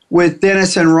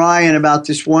Dennis and Ryan about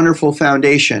this wonderful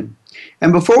foundation.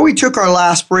 And before we took our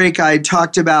last break, I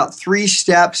talked about 3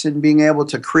 steps in being able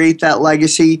to create that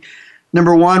legacy.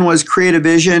 Number 1 was create a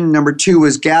vision. Number 2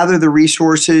 was gather the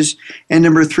resources. And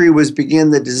number 3 was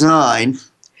begin the design.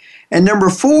 And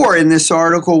number 4 in this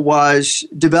article was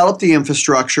develop the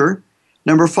infrastructure.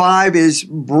 Number 5 is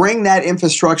bring that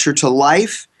infrastructure to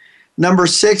life. Number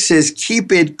 6 is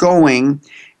keep it going.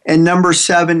 And number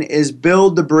 7 is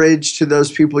build the bridge to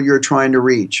those people you're trying to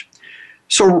reach.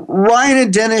 So Ryan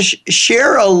and Dennis,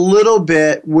 share a little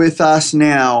bit with us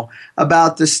now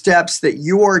about the steps that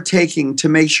you are taking to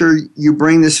make sure you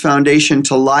bring this foundation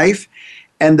to life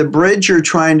and the bridge you're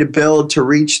trying to build to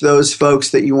reach those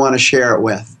folks that you want to share it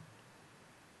with.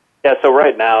 Yeah, so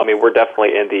right now, I mean, we're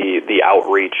definitely in the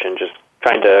outreach and just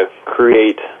trying to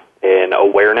create an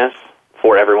awareness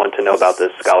for everyone to know about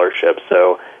this scholarship.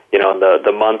 So, you know, in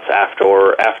the months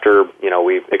after you know,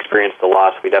 we've experienced the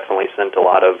loss, we definitely sent a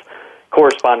lot of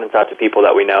correspondence out to people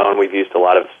that we know, and we've used a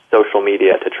lot of social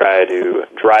media to try to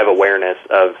drive awareness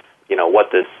of, you know, what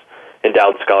this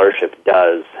endowed scholarship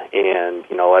does. And,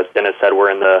 you know, as Dennis said, we're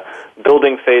in the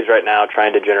building phase right now,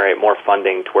 trying to generate more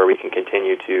funding to where we can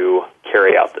continue to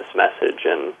carry out this message.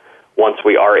 And once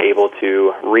we are able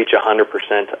to reach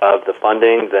 100% of the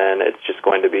funding, then it's just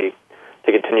going to be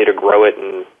to continue to grow it,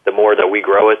 and the more that we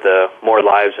grow it, the more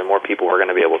lives and more people we're going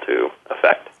to be able to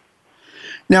affect.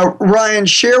 Now, Ryan,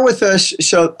 share with us,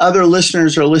 so other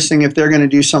listeners are listening if they're going to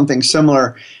do something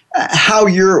similar,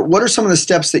 what are some of the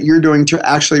steps that you're doing to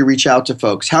actually reach out to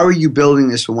folks? How are you building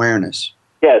this awareness?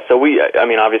 Yeah, so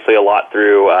obviously a lot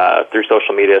through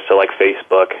social media. So like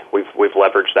Facebook, we've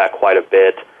leveraged that quite a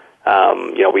bit.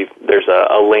 You know, there's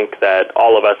a link that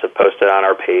all of us have posted on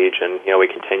our page, and you know, we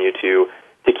continue to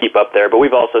keep up there. But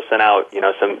we've also sent out, you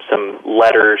know, some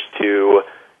letters to,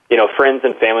 you know, friends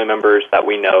and family members that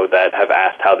we know that have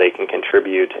asked how they can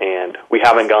contribute, and we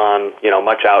haven't gone, you know,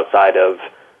 much outside of,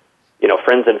 you know,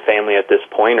 friends and family at this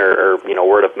point, or you know,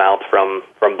 word of mouth from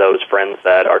those friends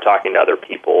that are talking to other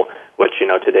people, which, you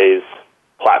know, today's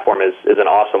platform is an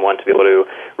awesome one to be able to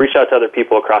reach out to other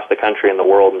people across the country and the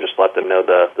world and just let them know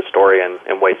the story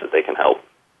and ways that they can help.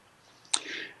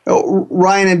 Oh,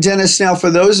 Ryan and Dennis, now for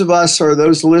those of us or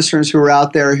those listeners who are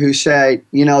out there who say,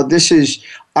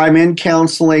 I'm in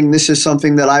counseling, this is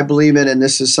something that I believe in, and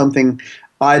this is something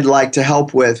I'd like to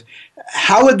help with,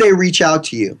 how would they reach out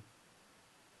to you?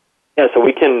 Yeah, so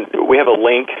we have a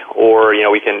link, or,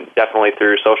 we can definitely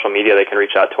through social media, they can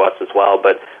reach out to us as well,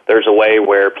 but there's a way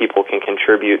where people can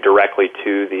contribute directly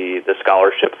to the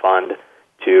scholarship fund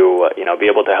to, be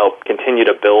able to help continue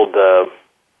to build the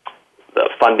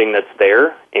funding that's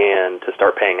there and to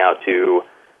start paying out to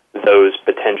those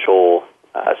potential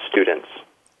students.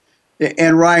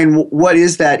 And Ryan, what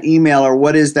is that email or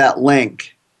what is that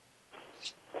link?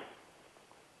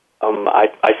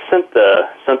 I sent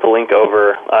the link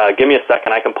over. Give me a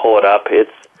second, I can pull it up.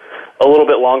 It's a little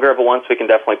bit longer of a one, so we can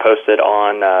definitely post it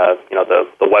on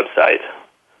the website.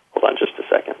 Hold on just a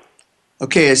second.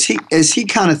 Okay, as he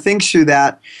kind of thinks through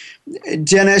that,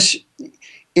 Dennis,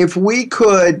 if we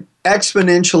could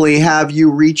exponentially have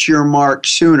you reach your mark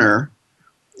sooner,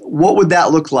 what would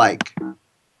that look like?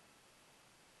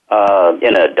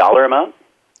 In a dollar amount?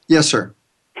 Yes, sir.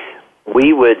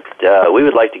 We would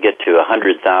like to get to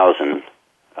 100,000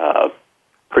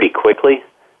 pretty quickly.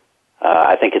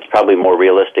 I think it's probably more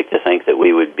realistic to think that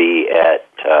we would be at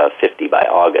 50 by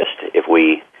August if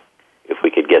we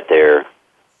could get there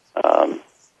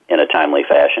in a timely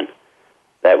fashion.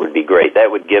 That would be great. That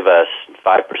would give us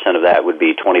 5% of that would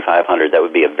be $2,500. That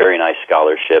would be a very nice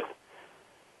scholarship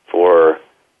for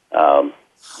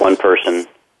one person.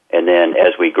 And then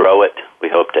as we grow it, we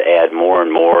hope to add more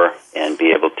and more and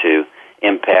be able to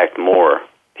impact more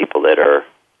people that are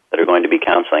going to be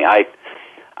counseling.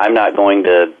 I'm not going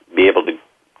to be able to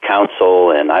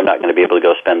counsel, and I'm not going to be able to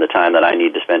go spend the time that I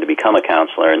need to spend to become a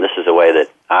counselor. And this is a way that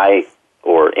I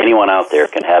or anyone out there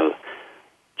can have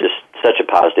just such a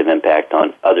positive impact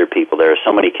on other people. There are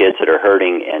so many kids that are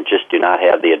hurting and just do not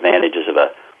have the advantages of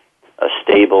a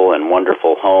stable and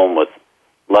wonderful home with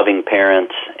loving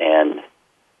parents, and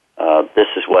this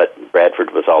is what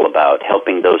Bradford was all about,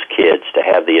 helping those kids to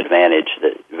have the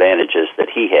advantages that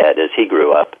he had as he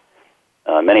grew up.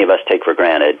 Many of us take for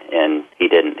granted, and he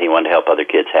didn't. He wanted to help other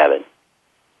kids have it.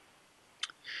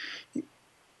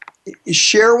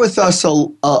 Share with us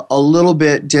a little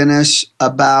bit, Dennis,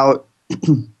 about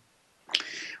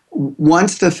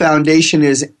once the foundation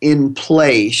is in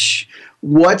place,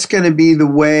 what's going to be the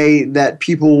way that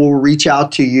people will reach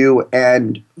out to you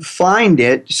and find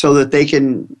it so that they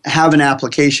can have an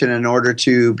application in order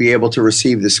to be able to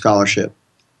receive the scholarship?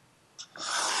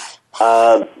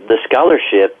 The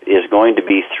scholarship is going to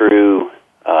be through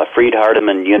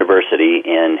Freed-Hardeman University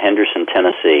in Henderson,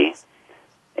 Tennessee,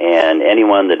 and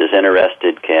anyone that is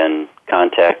interested can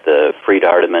contact the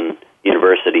Freed-Hardeman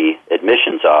University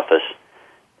admissions office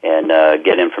and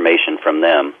get information from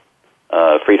them.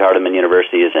 Freed-Hardeman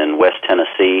University is in West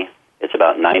Tennessee. It's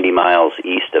about 90 miles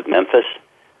east of Memphis.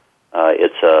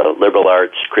 It's a liberal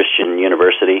arts Christian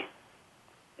university,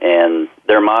 and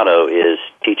their motto is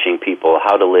teaching people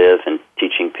how to live and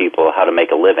teaching people how to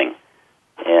make a living,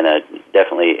 and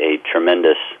definitely a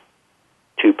tremendous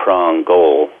two-pronged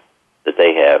goal that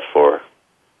they have for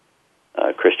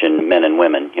Christian men and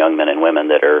women, young men and women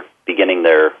that are beginning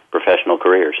their professional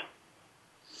careers.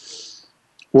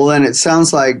 Well, then it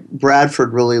sounds like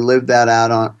Bradford really lived that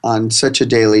out on such a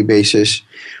daily basis.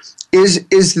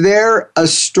 Is there a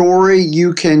story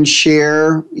you can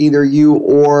share, either you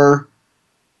or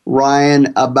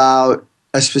Ryan, about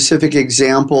a specific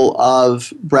example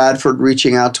of Bradford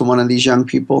reaching out to one of these young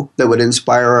people that would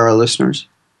inspire our listeners?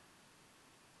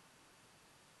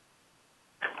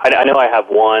 I know I have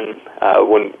one.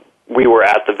 When we were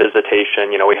at the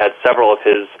visitation, we had several of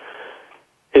his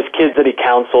kids that he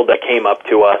counseled that came up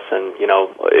to us and,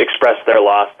 expressed their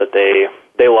loss that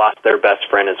they lost their best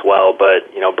friend as well. But,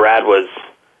 Brad was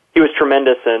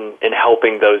tremendous in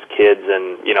helping those kids.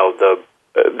 And,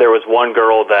 there was one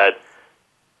girl that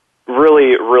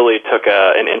really, really took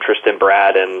an interest in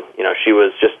Brad, and, she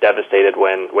was just devastated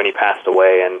when he passed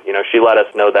away. And, she let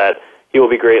us know that he will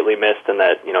be greatly missed and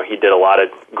that, he did a lot of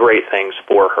great things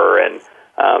for her. And,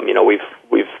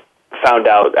 we've found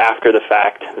out after the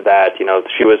fact that,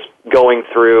 she was going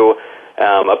through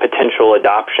a potential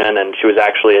adoption, and she was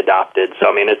actually adopted.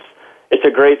 So, it's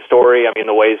a great story.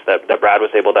 The ways that Brad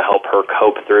was able to help her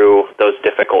cope through those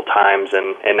difficult times,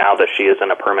 and now that she is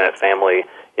in a permanent family,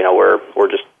 we're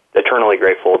just eternally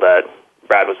grateful that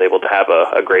Brad was able to have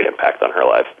a great impact on her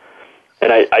life.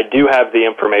 And I do have the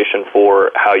information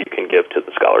for how you can give to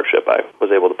the scholarship. I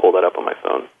was able to pull that up on my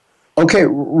phone. Okay,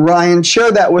 Ryan,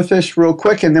 share that with us real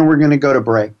quick, and then we're going to go to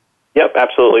break. Yep,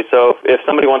 absolutely. So if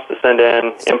somebody wants to send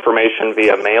in information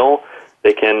via mail,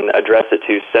 they can address it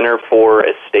to Center for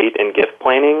Estate and Gift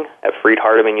Planning at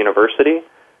Freed-Hardeman University,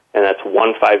 and that's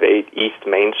 158 East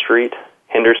Main Street,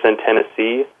 Henderson,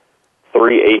 Tennessee,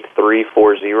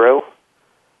 38340.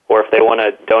 Or if they want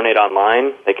to donate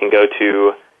online, they can go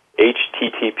to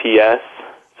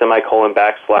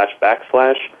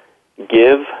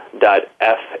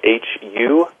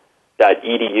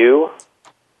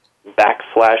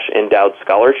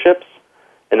scholarships.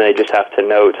 And they just have to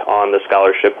note on the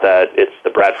scholarship that it's the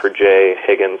Bradford J.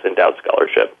 Higgins Endowed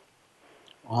Scholarship.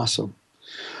 Awesome.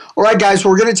 All right, guys,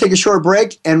 we're going to take a short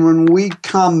break, and when we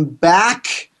come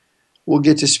back, we'll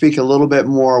get to speak a little bit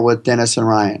more with Dennis and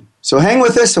Ryan. So hang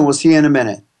with us, and we'll see you in a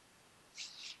minute.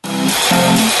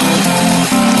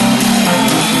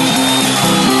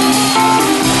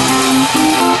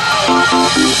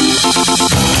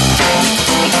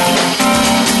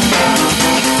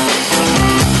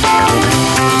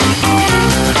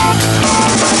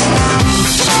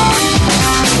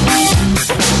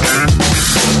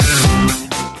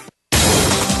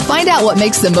 Find out what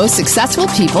makes the most successful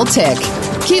people tick.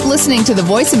 Keep listening to the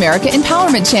Voice America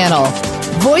Empowerment Channel.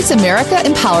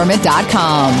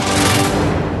 VoiceAmericaEmpowerment.com.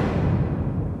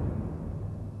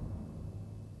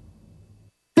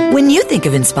 When you think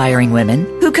of inspiring women,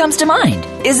 who comes to mind?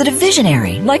 Is it a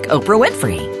visionary like Oprah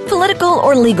Winfrey? Political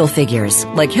or legal figures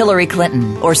like Hillary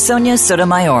Clinton or Sonia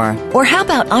Sotomayor? Or how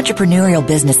about entrepreneurial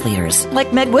business leaders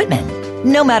like Meg Whitman?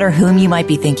 No matter whom you might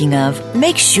be thinking of,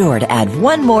 make sure to add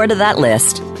one more to that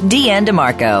list. Deanne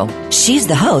DeMarco. She's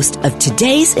the host of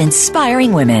Today's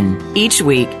Inspiring Women. Each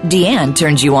week, Deanne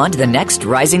turns you on to the next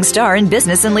rising star in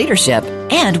business and leadership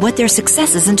and what their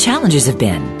successes and challenges have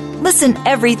been. Listen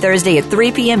every Thursday at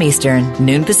 3 p.m. Eastern,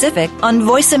 noon Pacific on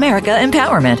Voice America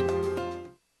Empowerment.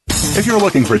 If you're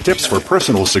looking for tips for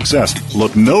personal success,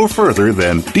 look no further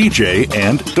than DJ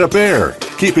and the Bear,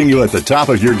 keeping you at the top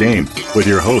of your game with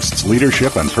your hosts,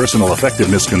 leadership and personal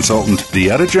effectiveness consultant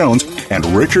Deetta Jones and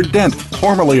Richard Dent,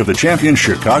 formerly of the champion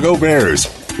Chicago Bears.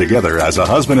 Together as a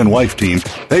husband and wife team,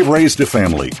 they've raised a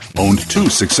family, owned 2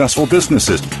 successful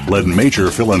businesses, led major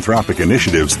philanthropic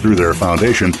initiatives through their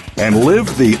foundation, and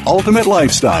lived the ultimate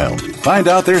lifestyle. Find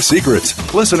out their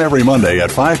secrets. Listen every Monday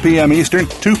at 5 p.m. Eastern,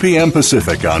 2 p.m.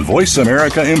 Pacific on Voice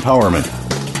America Empowerment.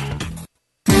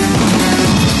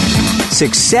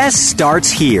 Success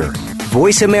starts here.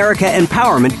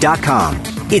 VoiceAmericaEmpowerment.com.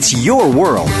 It's your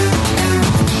world.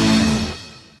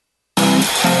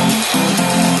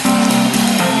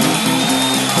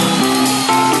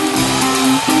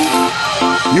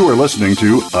 You are listening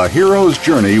to A Hero's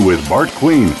Journey with Bart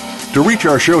Queen. To reach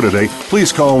our show today,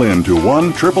 please call in to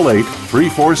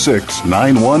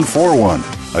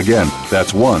 1-888-346-9141. Again,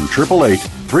 that's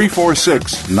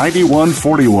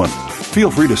 1-888-346-9141. Feel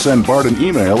free to send Bart an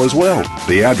email as well.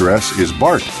 The address is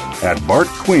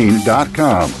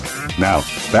bart@bartqueen.com. Now,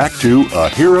 back to A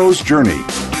Hero's Journey.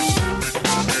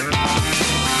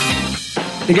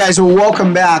 Hey guys, well,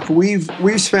 welcome back. We've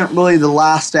spent really the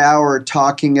last hour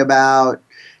talking about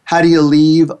how do you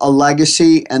leave a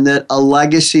legacy, and that a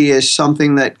legacy is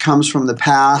something that comes from the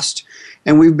past.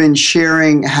 And we've been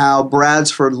sharing how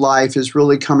Bradford life is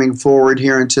really coming forward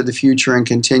here into the future and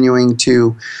continuing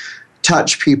to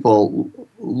touch people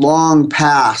long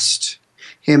past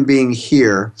him being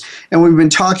here. And we've been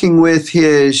talking with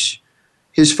his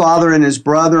father and his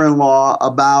brother-in-law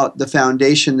about the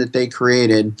foundation that they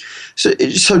created.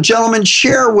 So gentlemen,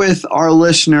 share with our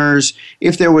listeners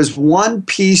if there was one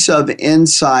piece of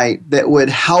insight that would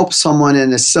help someone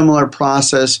in a similar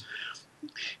process,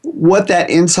 what that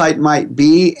insight might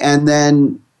be, and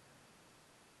then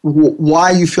why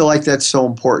you feel like that's so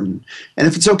important. And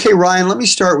if it's okay, Ryan, let me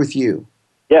start with you.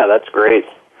 Yeah, that's great.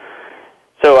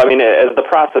 So, I mean, as the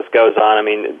process goes on, I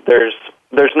mean, there's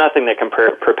nothing that can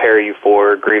prepare you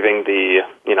for grieving the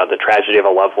tragedy of a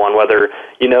loved one, whether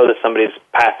you know that somebody's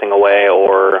passing away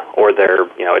or they're,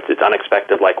 it's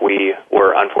unexpected like we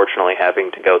were unfortunately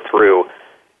having to go through.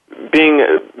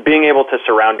 Being able to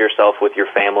surround yourself with your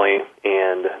family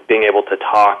and being able to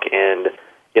talk and,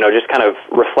 just kind of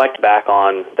reflect back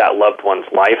on that loved one's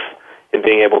life and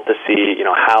being able to see,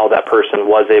 how that person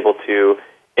was able to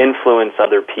influence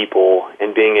other people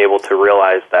and being able to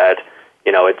realize that,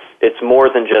 it's more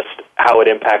than just how it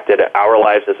impacted our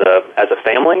lives as a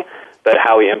family, but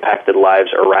how he impacted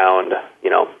lives around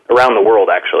the world,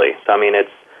 actually. So, I mean,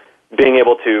 it's being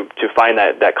able to find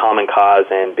that common cause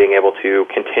and being able to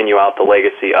continue out the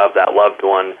legacy of that loved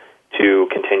one to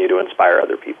continue to inspire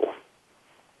other people.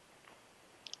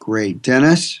 Great.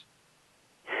 Dennis?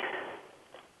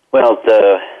 Well,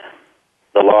 the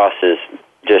loss is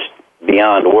just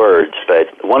beyond words, but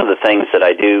one of the things that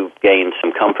I do gain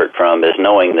some comfort from is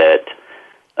knowing that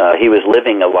he was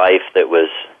living a life that was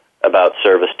about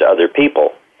service to other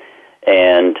people.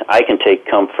 And I can take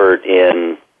comfort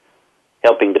in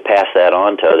helping to pass that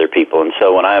on to other people. And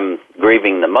so when I'm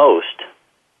grieving the most,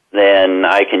 then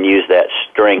I can use that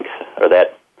strength or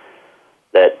that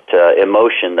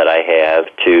emotion that I have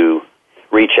to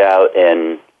reach out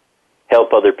and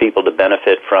help other people to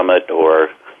benefit from it, or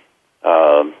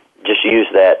just use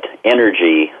that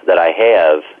energy that I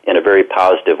have in a very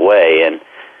positive way. And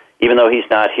even though he's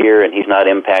not here and he's not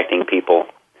impacting people,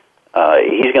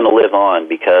 he's going to live on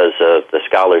because of the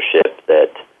scholarship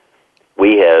that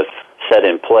we have set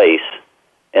in place.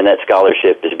 And that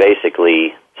scholarship is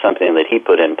basically something that he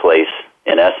put in place,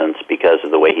 in essence, because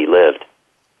of the way he lived.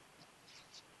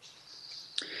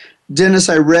 Dennis,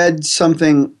 I read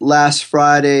something last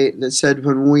Friday that said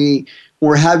when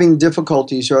we're having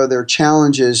difficulties or there are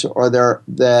challenges or there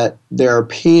are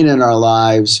pain in our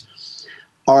lives,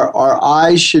 our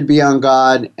eyes should be on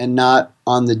God and not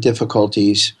on the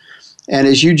difficulties. And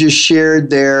as you just shared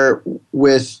there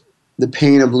with the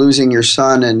pain of losing your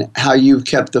son and how you've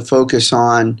kept the focus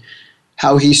on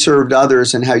how he served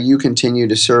others and how you continue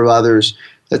to serve others,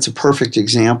 that's a perfect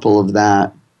example of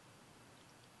that.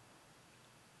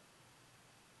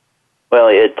 Well,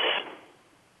 it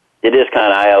is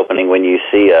kind of eye-opening when you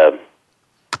see a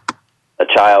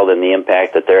child and the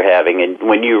impact that they're having, and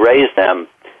when you raise them,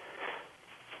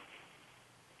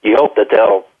 you hope that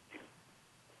they'll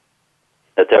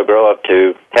grow up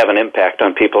to have an impact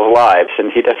on people's lives, and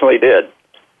he definitely did.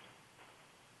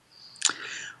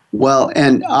 Well,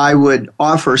 and I would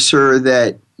offer, sir,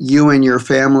 that you and your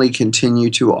family continue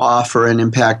to offer an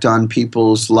impact on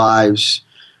people's lives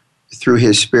through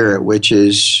his Spirit, which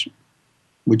is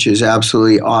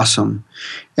absolutely awesome.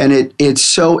 And it's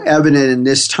so evident in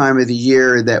this time of the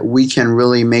year that we can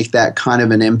really make that kind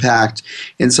of an impact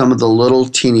in some of the little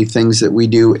teeny things that we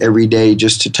do every day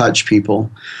just to touch people.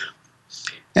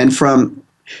 And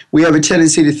we have a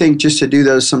tendency to think just to do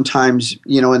those sometimes,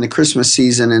 in the Christmas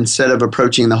season, instead of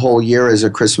approaching the whole year as a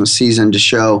Christmas season to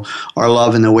show our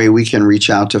love and the way we can reach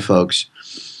out to folks.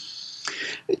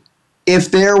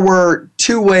 If there were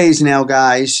two ways now,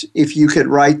 guys, if you could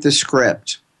write the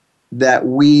script that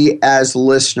we as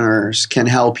listeners can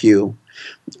help you,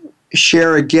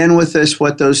 share again with us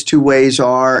what those two ways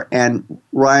are. And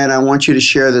Ryan, I want you to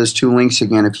share those two links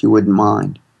again, if you wouldn't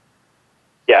mind.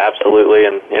 Yeah, absolutely.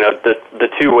 And, the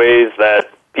two ways that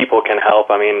people can help,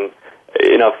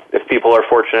 if people are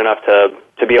fortunate enough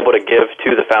to be able to give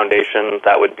to the foundation,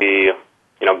 that would be,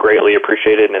 greatly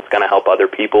appreciated, and it's going to help other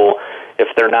people.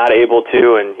 If they're not able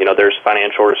to, and, there's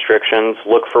financial restrictions,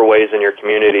 look for ways in your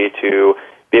community to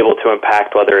be able to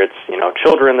impact, whether it's,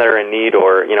 children that are in need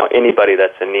or, anybody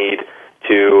that's in need,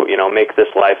 to, make this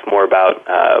life more about,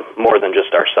 more than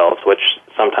just ourselves, which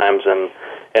sometimes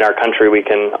in our country we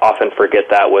can often forget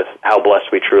that with how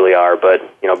blessed we truly are. But,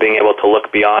 being able to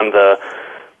look beyond the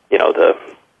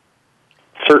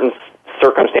certain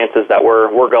circumstances that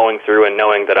we're going through and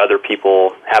knowing that other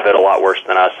people have it a lot worse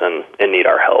than us and need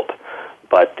our help.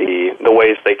 But the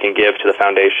ways they can give to the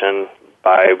foundation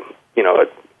by, a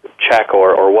check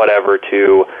or whatever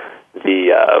to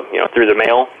the, through the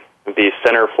mail, the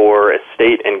Center for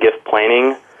Estate and Gift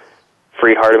Planning,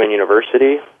 Freed-Hardeman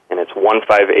University, and it's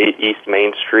 158 East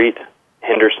Main Street,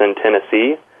 Henderson,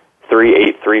 Tennessee,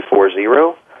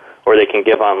 38340, or they can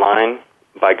give online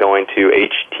by going to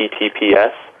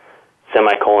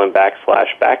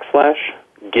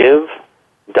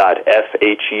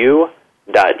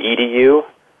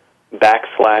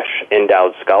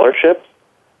scholarships,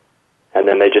 and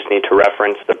then they just need to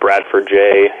reference the Bradford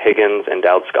J. Higgins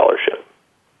Endowed Scholarship.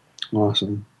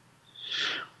 Awesome.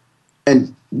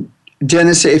 And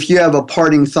Dennis, if you have a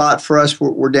parting thought for us,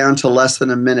 we're down to less than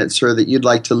a minute, sir, that you'd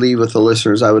like to leave with the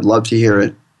listeners. I would love to hear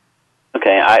it.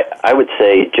 Okay, I would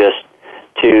say just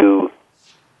to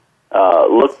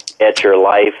look at your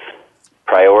life,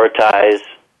 prioritize,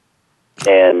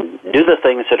 and do the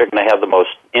things that are going to have the most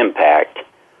impact,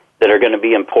 that are going to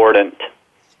be important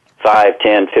 5,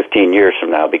 10, 15 years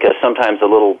from now, because sometimes the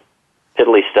little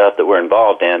piddly stuff that we're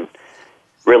involved in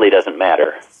really doesn't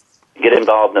matter. Get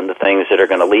involved in the things that are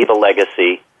going to leave a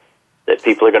legacy that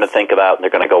people are going to think about, and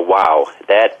they're going to go, wow,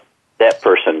 that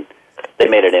person, they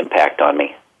made an impact on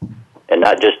me, and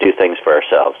not just do things for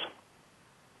ourselves.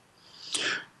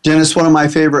 Dennis, one of my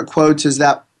favorite quotes is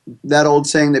that old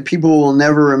saying that people will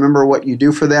never remember what you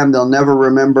do for them. They'll never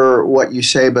remember what you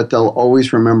say, but they'll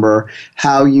always remember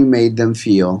how you made them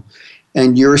feel.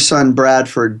 And your son,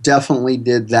 Bradford, definitely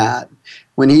did that.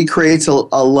 When he creates a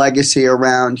legacy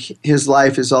around his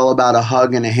life is all about a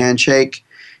hug and a handshake.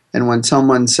 And when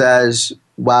someone says,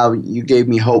 wow, you gave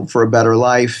me hope for a better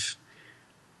life,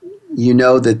 you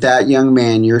know that young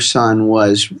man, your son,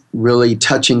 was really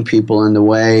touching people in the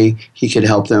way he could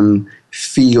help them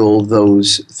feel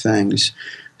those things.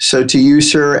 So to you,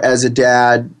 sir, as a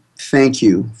dad, thank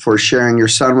you for sharing your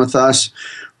son with us.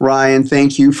 Ryan,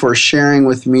 thank you for sharing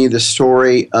with me the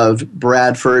story of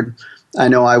Bradford. I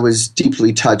know I was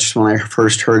deeply touched when I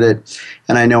first heard it,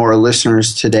 and I know our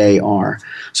listeners today are.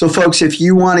 So, folks, if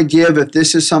you want to give, if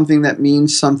this is something that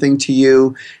means something to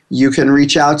you, you can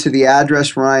reach out to the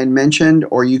address Ryan mentioned,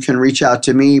 or you can reach out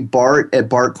to me,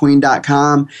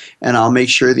 bart@bartqueen.com, and I'll make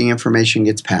sure the information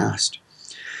gets passed.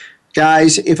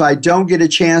 Guys, if I don't get a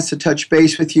chance to touch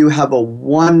base with you, have a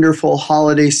wonderful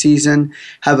holiday season.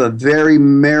 Have a very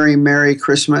merry, merry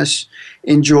Christmas.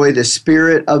 Enjoy the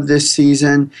spirit of this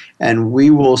season, and we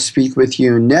will speak with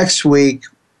you next week,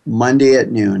 Monday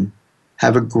at noon.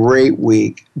 Have a great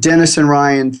week. Dennis and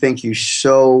Ryan, thank you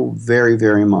so very,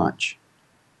 very much.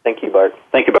 Thank you, Bart.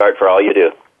 Thank you, Bart, for all you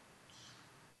do.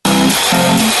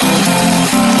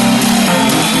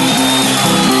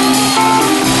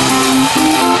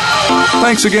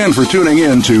 Thanks again for tuning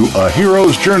in to A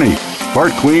Hero's Journey.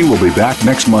 Bart Queen will be back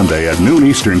next Monday at noon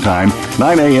Eastern Time,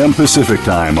 9 a.m. Pacific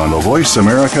Time on the Voice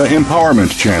America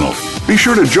Empowerment Channel. Be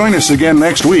sure to join us again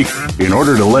next week in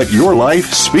order to let your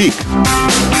life speak.